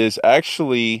 Za'arat is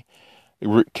actually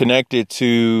connected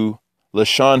to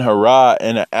Lashon Hara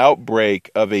and an outbreak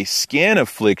of a skin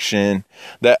affliction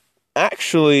that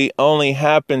actually only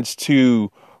happens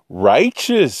to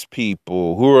righteous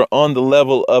people who are on the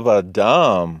level of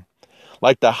Adam,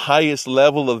 like the highest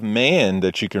level of man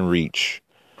that you can reach.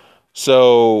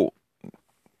 So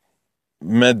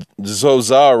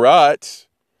Za'arat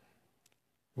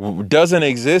doesn't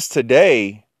exist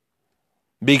today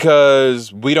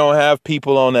because we don't have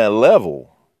people on that level.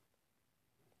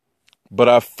 But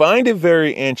I find it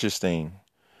very interesting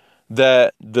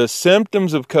that the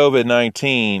symptoms of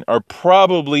COVID-19 are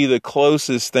probably the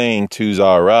closest thing to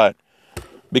Za'arat.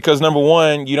 Because number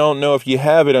one, you don't know if you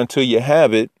have it until you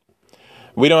have it.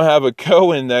 We don't have a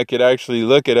Cohen that could actually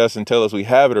look at us and tell us we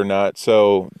have it or not.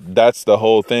 So that's the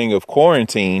whole thing of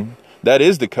quarantine. That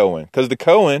is the Cohen. Because the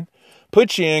Cohen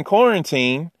puts you in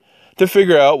quarantine to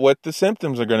figure out what the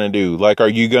symptoms are going to do. Like, are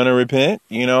you going to repent?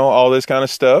 All this kind of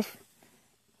stuff.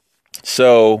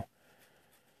 So,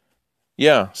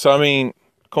 yeah. So,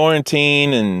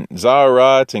 quarantine and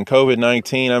Za'arat and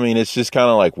COVID-19, it's just kind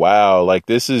of like, wow, like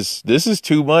this is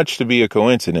too much to be a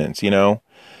coincidence,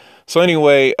 So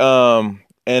anyway,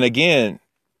 and again,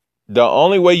 the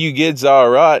only way you get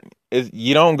Za'arat is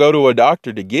you don't go to a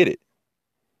doctor to get it.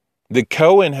 The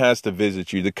Cohen has to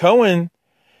visit you. The Cohen,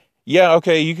 yeah,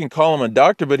 okay, you can call him a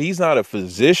doctor, but he's not a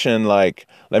physician. Like,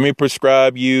 let me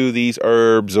prescribe you these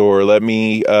herbs, or let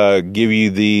me give you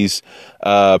these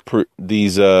remedies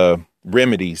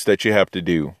that you have to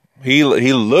do. He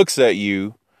looks at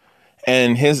you,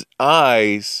 and his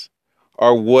eyes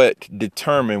are what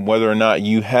determine whether or not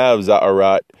you have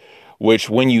Za'arat, which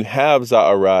when you have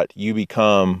Za'arat, you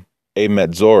become a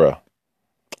Metzora.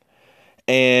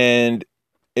 And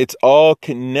it's all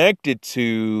connected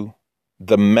to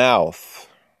the mouth.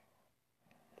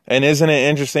 And isn't it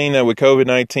interesting that with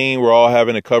COVID-19, we're all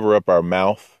having to cover up our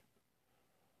mouth?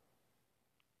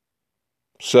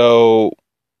 So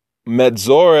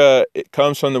Metzora, it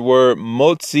comes from the word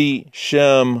Motzi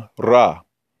Shem Ra,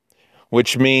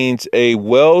 which means a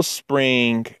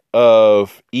wellspring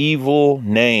of evil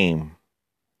name.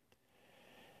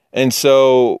 And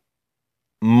so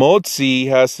Motzi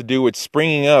has to do with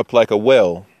springing up like a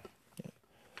well.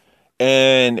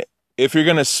 And if you're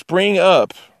going to spring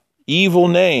up evil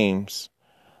names,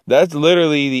 that's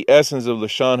literally the essence of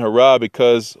Lashon Hara,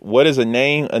 because what is a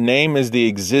name? A name is the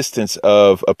existence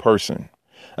of a person.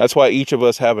 That's why each of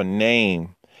us have a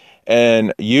name.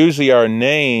 And usually our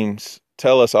names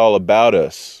tell us all about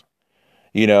us,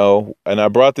 and I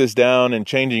brought this down in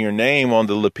Changing Your Name on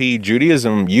the Lapid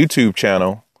Judaism YouTube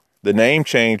channel. The name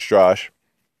change, Josh,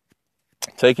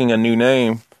 taking a new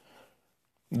name,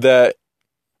 that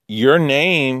your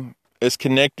name is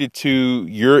connected to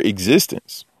your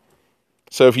existence.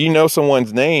 So if you know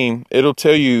someone's name, it'll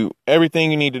tell you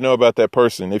everything you need to know about that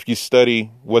person if you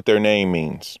study what their name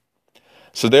means.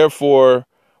 So therefore,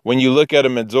 when you look at a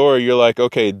Metzora, you're like,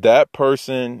 okay, that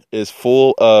person is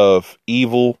full of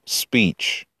evil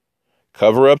speech.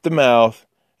 Cover up the mouth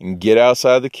and get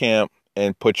outside the camp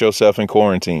and put yourself in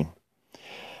quarantine.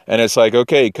 And it's like,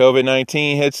 okay,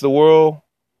 COVID-19 hits the world.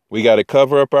 We got to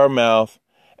cover up our mouth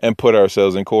and put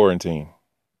ourselves in quarantine.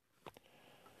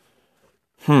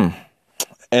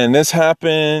 And this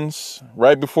happens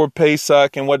right before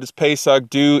Pesach. And what does Pesach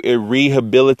do? It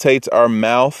rehabilitates our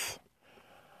mouth.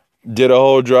 Did a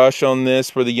whole drush on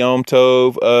this for the Yom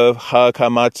Tov of Chag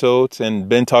HaMatzot, and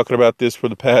been talking about this for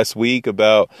the past week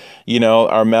about,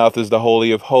 our mouth is the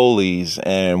Holy of Holies,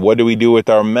 and what do we do with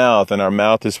our mouth? And our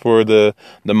mouth is for the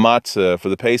matzah, for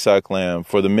the Pesach lamb,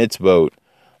 for the mitzvot.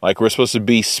 Like, we're supposed to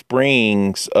be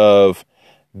springs of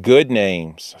good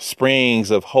names, springs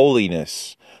of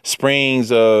holiness,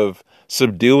 springs of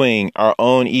subduing our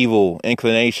own evil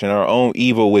inclination, our own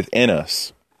evil within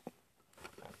us.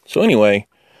 So anyway,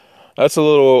 that's a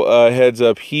little heads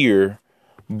up here.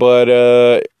 But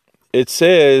it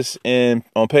says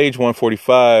on page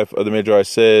 145 of the Midrash,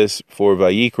 says for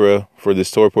Vayikra, for this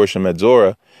Torah portion of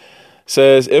Metzora,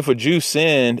 says, if a Jew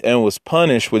sinned and was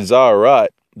punished with Zaharat,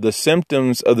 the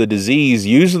symptoms of the disease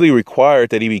usually required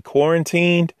that he be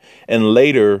quarantined and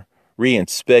later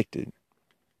re-inspected.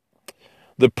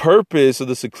 The purpose of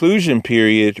the seclusion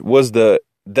period was that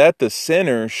the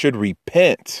sinner should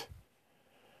repent.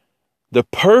 The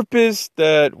purpose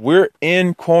that we're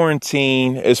in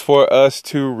quarantine is for us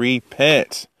to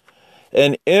repent.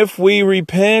 And if we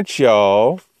repent,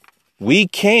 y'all, we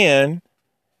can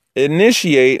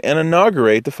initiate and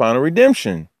inaugurate the final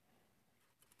redemption.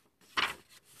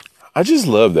 I just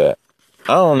love that.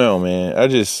 I don't know, man. I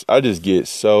just get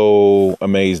so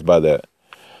amazed by that.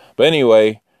 But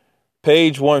anyway,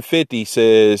 page 150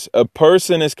 says, a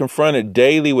person is confronted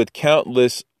daily with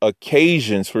countless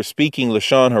occasions for speaking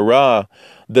Lashon Hara.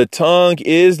 The tongue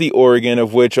is the organ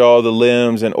of which all the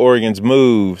limbs and organs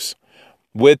moves,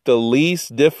 with the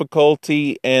least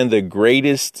difficulty and the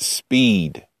greatest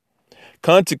speed.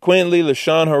 Consequently,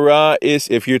 Lashon Hara is,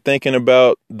 if you're thinking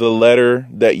about the letter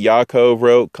that Yaakov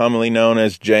wrote, commonly known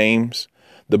as James,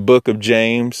 the book of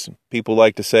James, people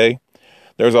like to say,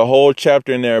 there's a whole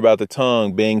chapter in there about the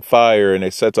tongue being fire, and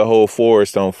it sets a whole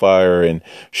forest on fire. And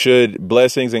should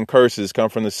blessings and curses come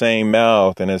from the same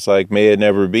mouth? And it's like, may it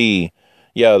never be.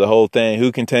 Yeah, the whole thing.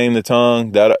 Who can tame the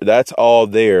tongue? That's all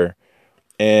there.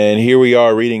 And here we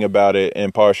are reading about it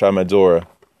in Parsha Metzora.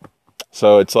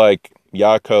 So it's like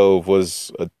Yaakov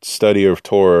was a study of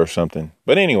Torah or something.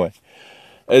 But anyway,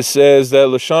 it says that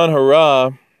Lashon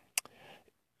Hara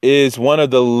is one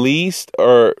of the least,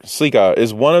 or Slika,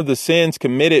 is one of the sins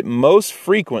committed most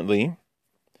frequently.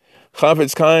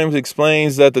 Chafetz Chaim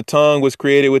explains that the tongue was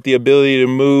created with the ability to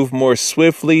move more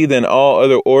swiftly than all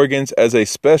other organs as a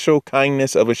special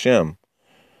kindness of Hashem.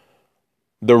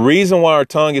 The reason why our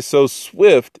tongue is so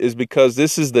swift is because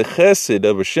this is the chesed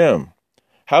of Hashem.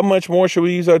 How much more should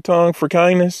we use our tongue for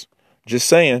kindness? Just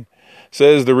saying.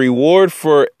 Says the reward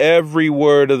for every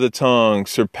word of the tongue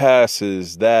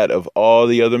surpasses that of all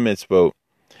the other mitzvot.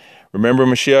 Remember,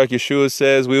 Mashiach Yeshua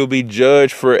says we will be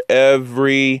judged for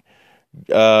every,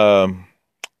 just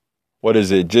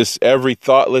every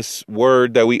thoughtless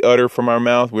word that we utter from our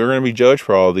mouth. We're going to be judged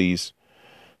for all these.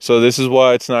 So this is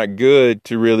why it's not good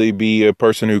to really be a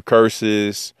person who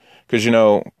curses. Because,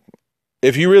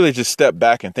 if you really just step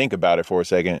back and think about it for a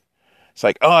second, it's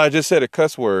like, oh, I just said a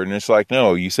cuss word. And it's like,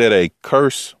 no, you said a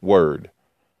curse word.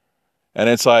 And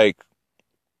it's like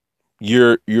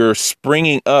you're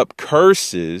springing up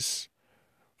curses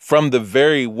from the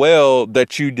very well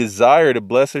that you desire to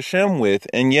bless Hashem with.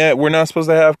 And yet we're not supposed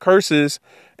to have curses,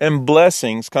 and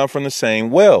blessings come from the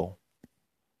same well.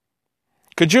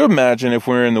 Could you imagine if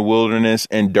we're in the wilderness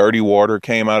and dirty water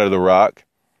came out of the rock,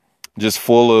 just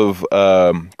full of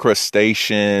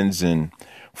crustaceans and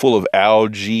full of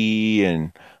algae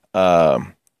and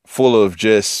full of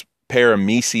just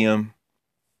paramecium?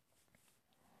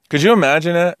 Could you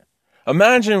imagine that?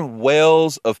 Imagine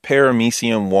wells of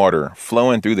paramecium water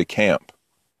flowing through the camp.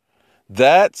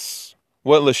 That's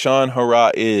what Lashon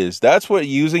Hara is. That's what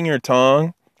using your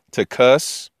tongue to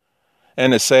cuss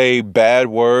and to say bad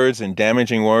words and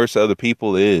damaging words to other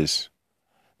people is.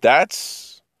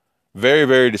 That's very,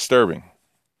 very disturbing.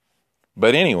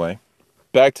 But anyway,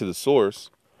 back to the source.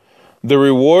 The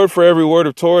reward for every word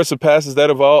of Torah surpasses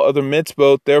that of all other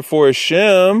mitzvot. Therefore,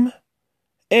 Hashem,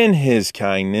 in his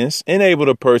kindness, enabled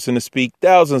a person to speak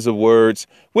thousands of words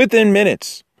within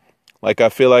minutes. Like I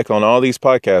feel like on all these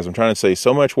podcasts, I'm trying to say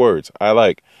so much words.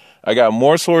 I got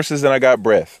more sources than I got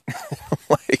breath.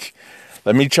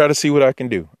 Let me try to see what I can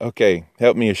do. Okay,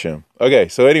 help me, Hashem. Okay,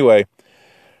 so anyway,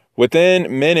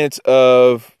 within minutes,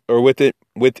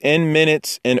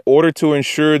 in order to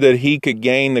ensure that he could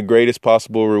gain the greatest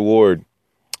possible reward.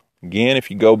 Again,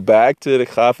 if you go back to the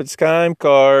Chafetz Chaim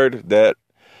card, that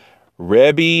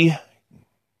Rabbi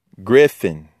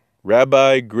Griffin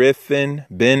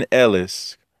ben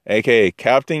Ellis, aka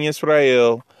Captain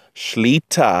Yisrael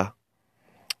Shlita,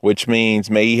 which means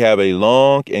may he have a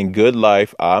long and good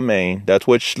life. Amen. That's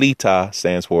what Shlita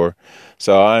stands for.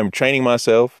 So I'm training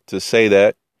myself to say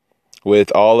that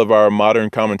with all of our modern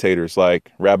commentators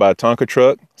like Rabbi Tonka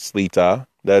Truck, Shlita.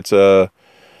 That's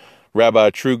Rabbi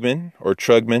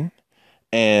Trugman,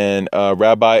 and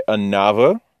Rabbi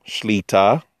Anava,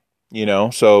 Shlita.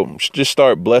 So just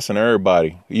start blessing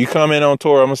everybody. You come in on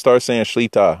Torah, I'm going to start saying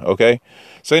Shlita, okay?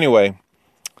 So anyway,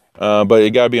 but it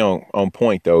got to be on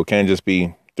point, though. It can't just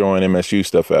be throwing MSU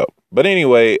stuff out. But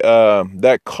anyway,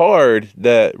 that card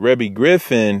that Rebbe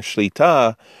Griffin,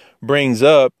 Shlita, brings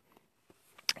up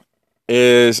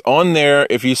is on there.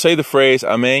 If you say the phrase,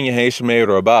 Amen Yehei Shemei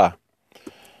Rabbah,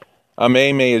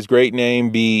 Amen, may his great name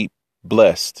be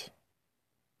blessed.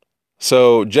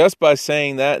 So just by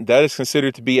saying that is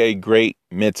considered to be a great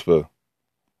mitzvah.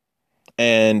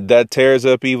 And that tears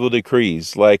up evil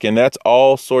decrees. And that's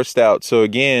all sourced out. So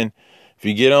again, if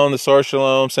you get on the Sar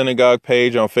Shalom Synagogue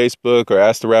page on Facebook or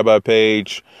Ask the Rabbi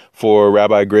page for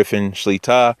Rabbi Griffin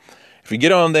Shlita, if you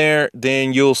get on there,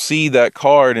 then you'll see that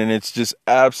card, and it's just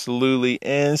absolutely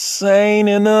insane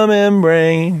in the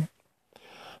membrane.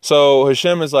 So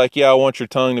Hashem is like, yeah, I want your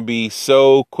tongue to be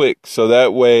so quick. So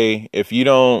that way, if you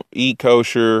don't eat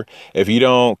kosher, if you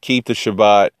don't keep the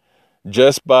Shabbat,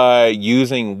 just by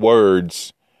using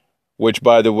words, which,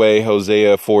 by the way,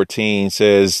 Hosea 14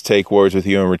 says, take words with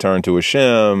you and return to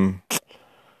Hashem.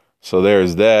 So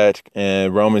there's that.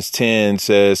 And Romans 10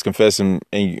 says, confess and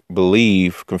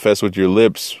believe, confess with your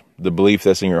lips the belief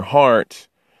that's in your heart.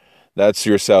 That's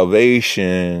your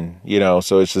salvation,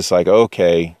 so it's just like,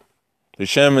 okay.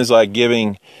 Hashem is like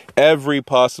giving every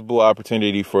possible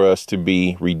opportunity for us to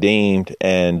be redeemed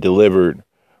and delivered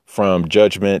from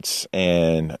judgments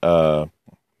and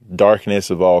darkness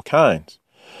of all kinds.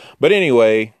 But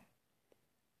anyway,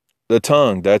 the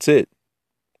tongue, that's it.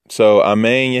 So,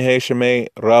 Amen Yehei Shemei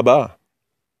Rabbah,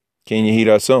 Ken Yehi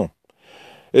Ratzon.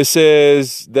 It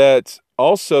says that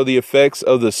also the effects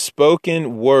of the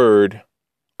spoken word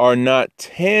are not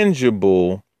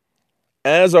tangible,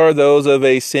 as are those of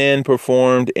a sin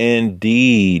performed in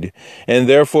deed, and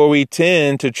therefore we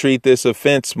tend to treat this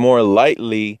offense more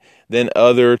lightly than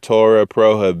other Torah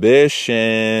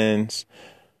prohibitions.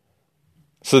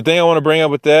 So the thing I want to bring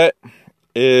up with that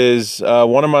is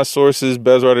one of my sources,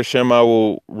 Bezrat Hashem, I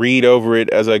will read over it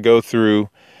as I go through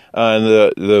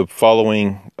the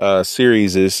following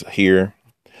series is here,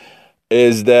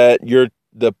 is that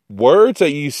the words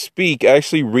that you speak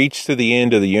actually reach to the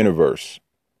end of the universe.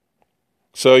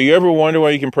 So you ever wonder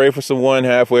why you can pray for someone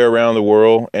halfway around the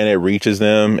world and it reaches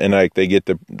them and they get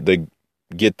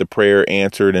the prayer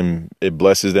answered and it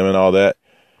blesses them and all that?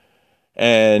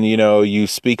 And, you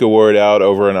speak a word out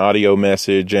over an audio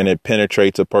message and it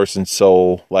penetrates a person's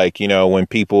soul. When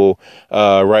people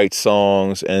write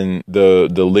songs and the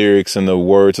lyrics and the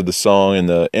words of the song and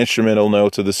the instrumental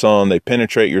notes of the song, they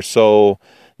penetrate your soul.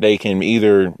 They can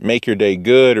either make your day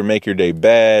good or make your day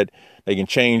bad. They can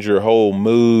change your whole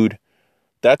mood.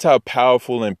 That's how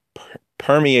powerful and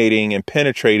permeating and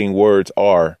penetrating words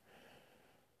are.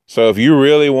 So if you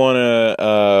really want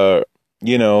to,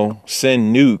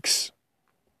 send nukes,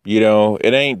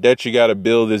 it ain't that you got to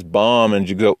build this bomb and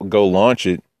you go launch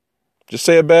it. Just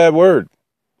say a bad word.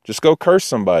 Just go curse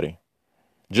somebody.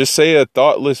 Just say a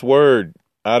thoughtless word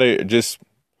just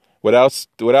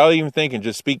without even thinking.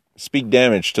 Just speak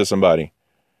damage to somebody.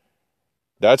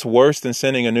 That's worse than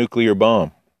sending a nuclear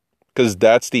bomb. Because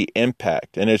that's the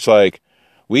impact. And it's like,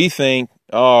 we think,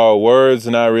 words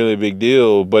are not really a big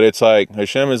deal. But it's like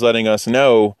Hashem is letting us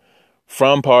know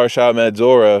from Parashat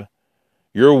Metzora,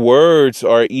 your words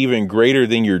are even greater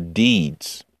than your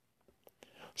deeds.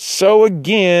 So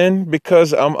again,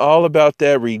 because I'm all about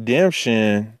that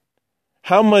redemption,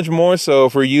 how much more so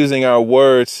if we're using our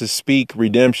words to speak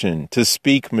redemption, to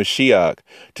speak Mashiach,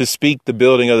 to speak the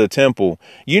building of the temple.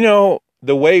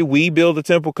 The way we build a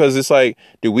temple, because it's like,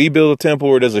 do we build a temple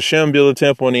or does Hashem build a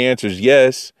temple? And the answer is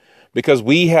yes, because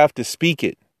we have to speak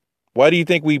it. Why do you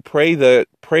think we pray the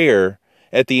prayer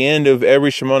at the end of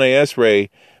every Shemoneh Esrei?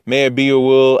 May it be your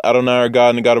will, Adonai our God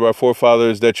and the God of our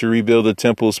forefathers, that you rebuild the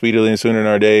temple speedily and soon in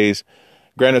our days.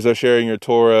 Grant us our share in your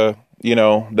Torah,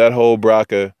 that whole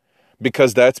bracha,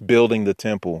 because that's building the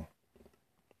temple.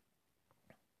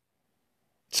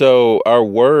 So our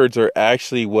words are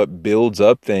actually what builds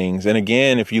up things. And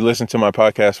again, if you listen to my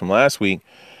podcast from last week,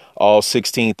 all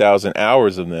 16,000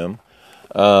 hours of them,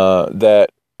 that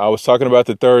I was talking about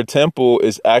the third temple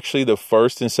is actually the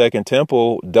first and second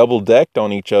temple double decked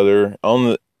on each other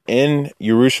in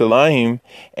Yerushalayim,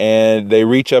 and they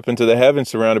reach up into the heavens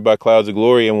surrounded by clouds of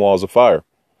glory and walls of fire.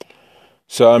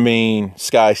 So, I mean,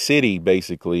 Sky City,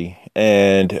 basically.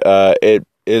 And it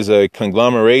is a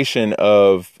conglomeration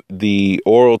of the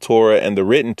oral Torah and the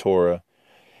written Torah.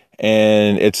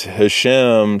 And it's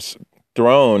Hashem's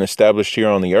throne established here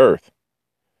on the earth.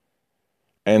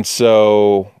 And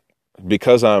so,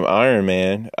 because I'm Iron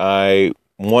Man, I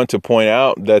want to point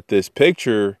out that this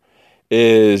picture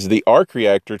is the arc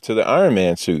reactor to the Iron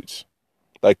Man suits.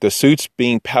 Like the suits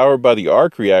being powered by the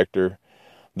arc reactor,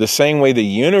 the same way the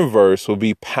universe will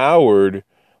be powered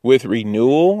with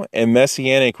renewal and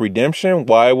messianic redemption.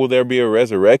 Why will there be a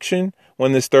resurrection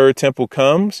when this third temple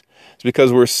comes? It's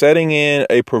because we're setting in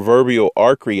a proverbial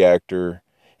arc reactor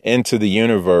into the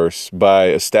universe by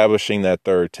establishing that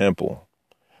third temple.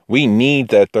 We need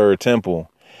that third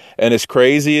temple. And as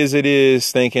crazy as it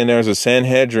is thinking there's a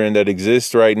Sanhedrin that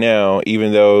exists right now,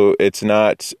 even though it's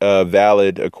not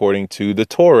valid according to the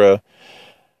Torah,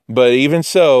 but even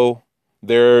so,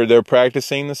 they're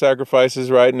practicing the sacrifices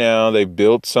right now. They've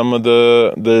built some of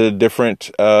the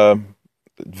different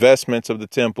vestments of the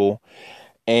temple.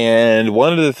 And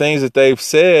one of the things that they've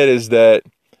said is that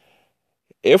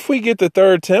if we get the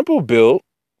third temple built,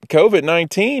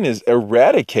 COVID-19 is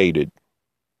eradicated.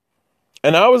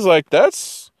 And I was like,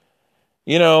 that's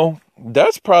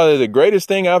probably the greatest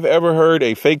thing I've ever heard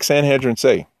a fake Sanhedrin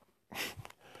say.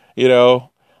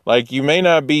 Like, you may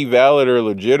not be valid or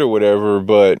legit or whatever,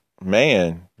 but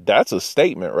man, that's a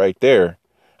statement right there.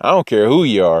 I don't care who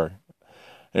you are.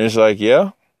 And it's like,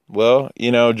 yeah, well,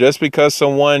 just because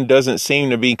someone doesn't seem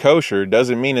to be kosher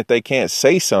doesn't mean that they can't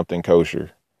say something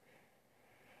kosher.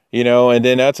 And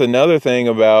then that's another thing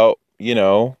about,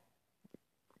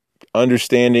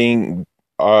 understanding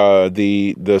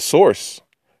the source,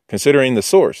 considering the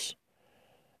source.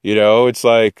 It's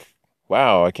like,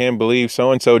 wow, I can't believe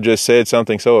so-and-so just said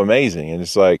something so amazing. And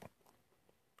it's like,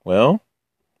 well,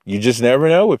 you just never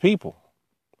know with people.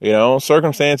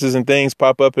 Circumstances and things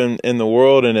pop up in the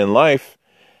world and in life.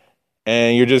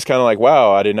 And you're just kind of like,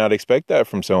 wow, I did not expect that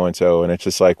from so-and-so. And it's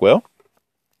just like, well,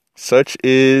 such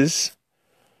is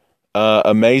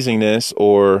amazingness,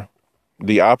 or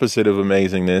the opposite of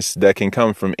amazingness, that can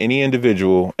come from any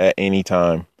individual at any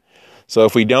time. So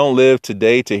if we don't live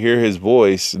today to hear his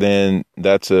voice, then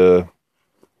that's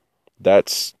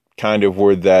kind of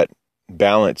where that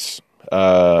balance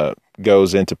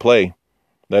goes into play.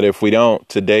 That if we don't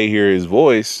today hear his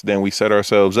voice, then we set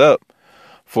ourselves up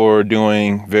for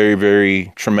doing very,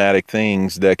 very traumatic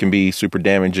things that can be super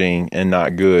damaging and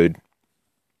not good.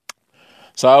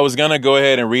 So I was going to go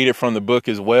ahead and read it from the book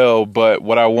as well, but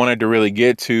what I wanted to really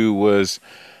get to was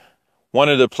one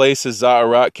of the places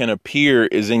Za'arat can appear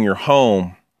is in your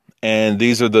home. And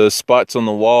these are the spots on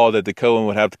the wall that the Kohen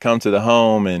would have to come to the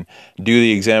home and do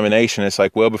the examination. It's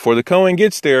like, well, before the Kohen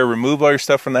gets there, remove all your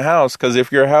stuff from the house. Because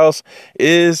if your house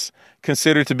is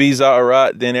considered to be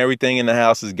Za'arat, then everything in the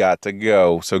house has got to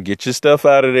go. So get your stuff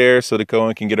out of there so the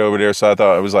Kohen can get over there. So I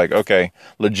thought it was like, okay,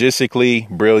 logistically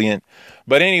brilliant.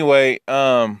 But anyway,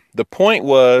 the point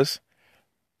was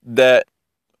that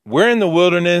we're in the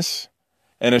wilderness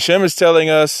and Hashem is telling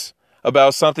us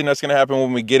about something that's going to happen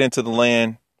when we get into the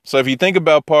land. So if you think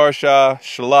about Parashah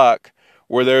Shalach,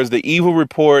 where there's the evil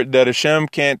report that Hashem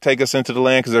can't take us into the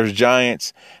land because there's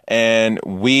giants and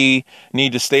we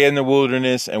need to stay in the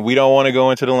wilderness and we don't want to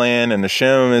go into the land, and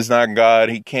Hashem is not God.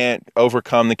 He can't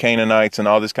overcome the Canaanites and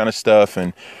all this kind of stuff.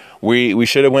 And we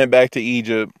should have went back to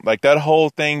Egypt. Like, that whole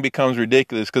thing becomes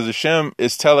ridiculous because Hashem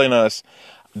is telling us,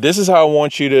 this is how I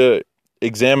want you to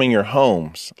examine your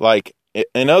homes. Like,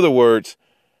 in other words,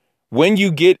 when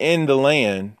you get in the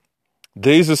land,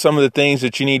 these are some of the things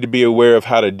that you need to be aware of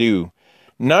how to do.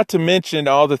 Not to mention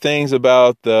all the things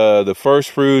about the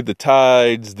first fruit, the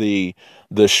tithes, the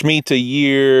Shemitah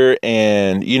year,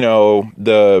 and,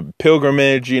 the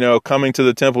pilgrimage, coming to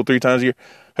the temple 3 times a year.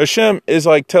 Hashem is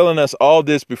like telling us all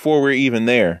this before we're even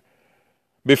there.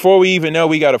 Before we even know,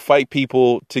 we got to fight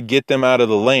people to get them out of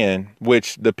the land,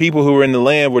 which the people who were in the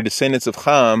land were descendants of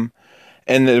Ham.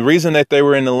 And the reason that they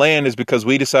were in the land is because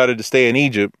we decided to stay in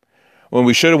Egypt when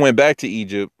we should have went back to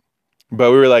Egypt.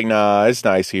 But we were like, nah, it's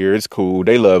nice here. It's cool.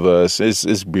 They love us.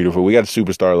 It's beautiful. We got a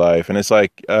superstar life. And it's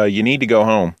like, you need to go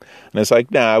home. And it's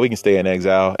like, nah, we can stay in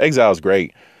exile. Exile's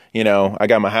great. I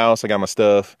got my house. I got my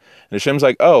stuff. And Hashem's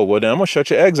like, oh, well, then I'm going to shut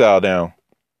your exile down.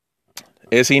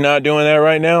 Is he not doing that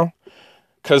right now?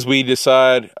 Because we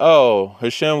decide, oh,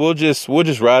 Hashem, we'll just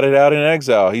ride it out in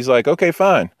exile. He's like, okay,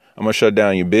 fine. I'm going to shut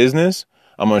down your business.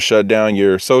 I'm going to shut down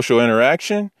your social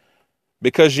interaction.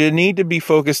 Because you need to be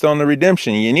focused on the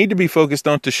redemption. You need to be focused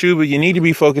on Teshuvah. You need to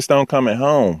be focused on coming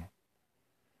home.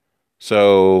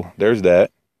 So there's that.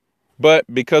 But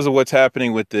because of what's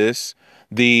happening with this,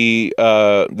 the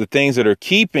things that are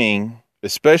keeping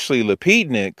especially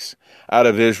Lapidniks, out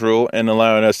of Israel and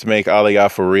allowing us to make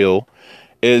Aliyah for real,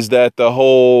 is that the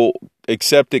whole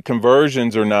accepted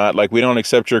conversions or not, like we don't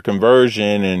accept your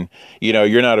conversion and,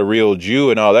 you're not a real Jew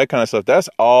and all that kind of stuff. That's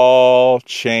all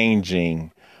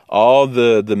changing. All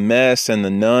the mess and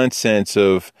the nonsense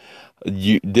of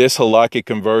this halakhic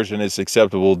conversion is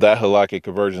acceptable, that halakhic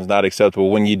conversion is not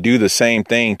acceptable. When you do the same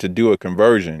thing to do a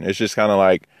conversion, it's just kind of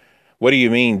like, what do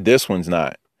you mean this one's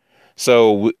not?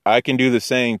 So I can do the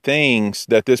same things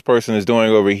that this person is doing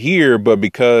over here, but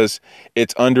because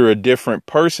it's under a different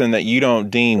person that you don't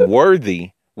deem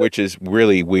worthy, which is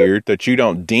really weird that you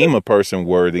don't deem a person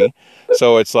worthy.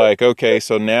 So it's like, okay,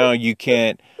 so now you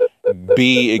can't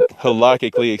be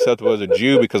halakhically acceptable as a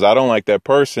Jew because I don't like that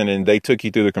person and they took you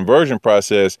through the conversion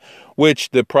process, which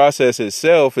the process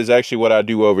itself is actually what I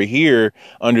do over here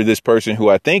under this person who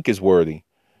I think is worthy.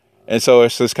 And so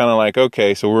it's just kind of like,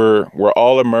 okay, so we're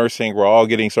all immersing, we're all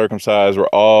getting circumcised, we're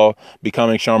all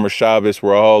becoming Shomer Shabbos,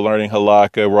 we're all learning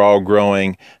halakha, we're all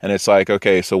growing, and it's like,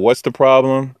 okay, so what's the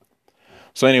problem?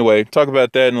 So anyway, talk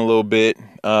about that in a little bit.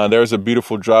 There's a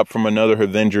beautiful drop from another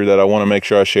Havenger that I want to make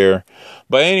sure I share.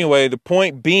 But anyway, the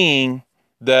point being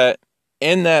that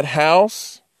in that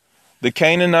house, the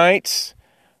Canaanites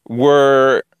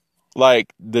were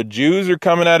like, the Jews are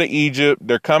coming out of Egypt.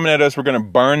 They're coming at us. We're going to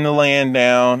burn the land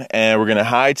down and we're going to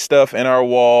hide stuff in our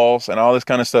walls and all this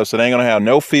kind of stuff. So they ain't going to have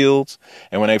no fields.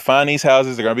 And when they find these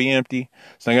houses, they're going to be empty.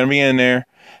 So they're going to be in there.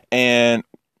 And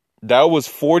that was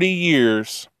 40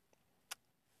 years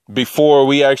before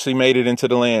we actually made it into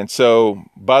the land. So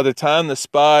by the time the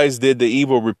spies did the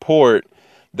evil report,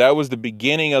 that was the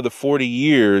beginning of the 40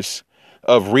 years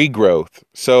of regrowth.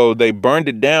 So they burned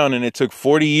it down and it took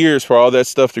 40 years for all that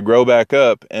stuff to grow back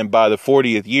up. And by the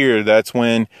 40th year, that's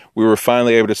when we were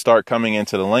finally able to start coming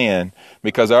into the land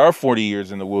because our 40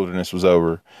 years in the wilderness was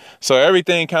over. So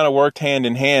everything kind of worked hand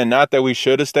in hand. Not that we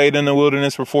should have stayed in the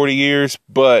wilderness for 40 years,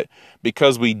 but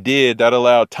because we did, that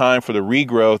allowed time for the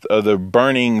regrowth of the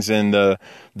burnings and the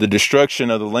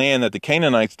destruction of the land that the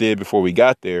Canaanites did before we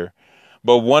got there.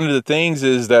 But one of the things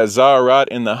is that Zaharat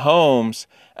in the homes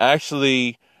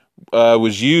actually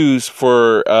was used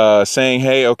for saying,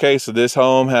 hey, okay, so this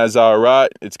home has Zaharat,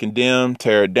 it's condemned,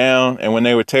 tear it down. And when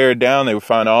they would tear it down, they would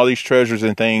find all these treasures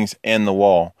and things in the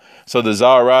wall. So the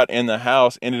Zaharat in the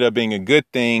house ended up being a good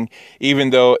thing, even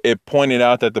though it pointed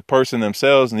out that the person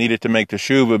themselves needed to make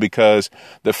teshuvah because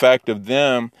the fact of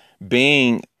them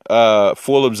being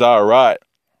full of Zaharat,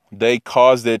 they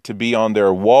caused it to be on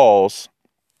their walls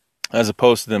as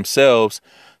opposed to themselves.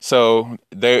 So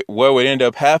what would end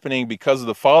up happening because of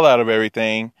the fallout of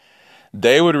everything,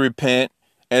 they would repent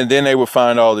and then they would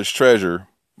find all this treasure,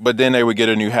 but then they would get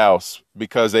a new house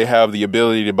because they have the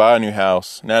ability to buy a new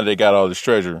house now that they got all this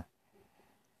treasure.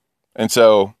 And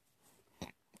so,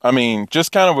 I mean,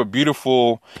 just kind of a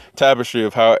beautiful tapestry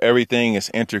of how everything is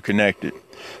interconnected.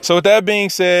 So with that being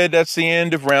said, that's the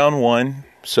end of round one.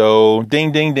 So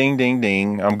ding, ding, ding, ding,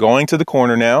 ding. I'm going to the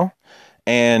corner now.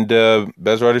 And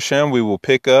Bezrat Hashem, we will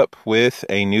pick up with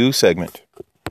a new segment.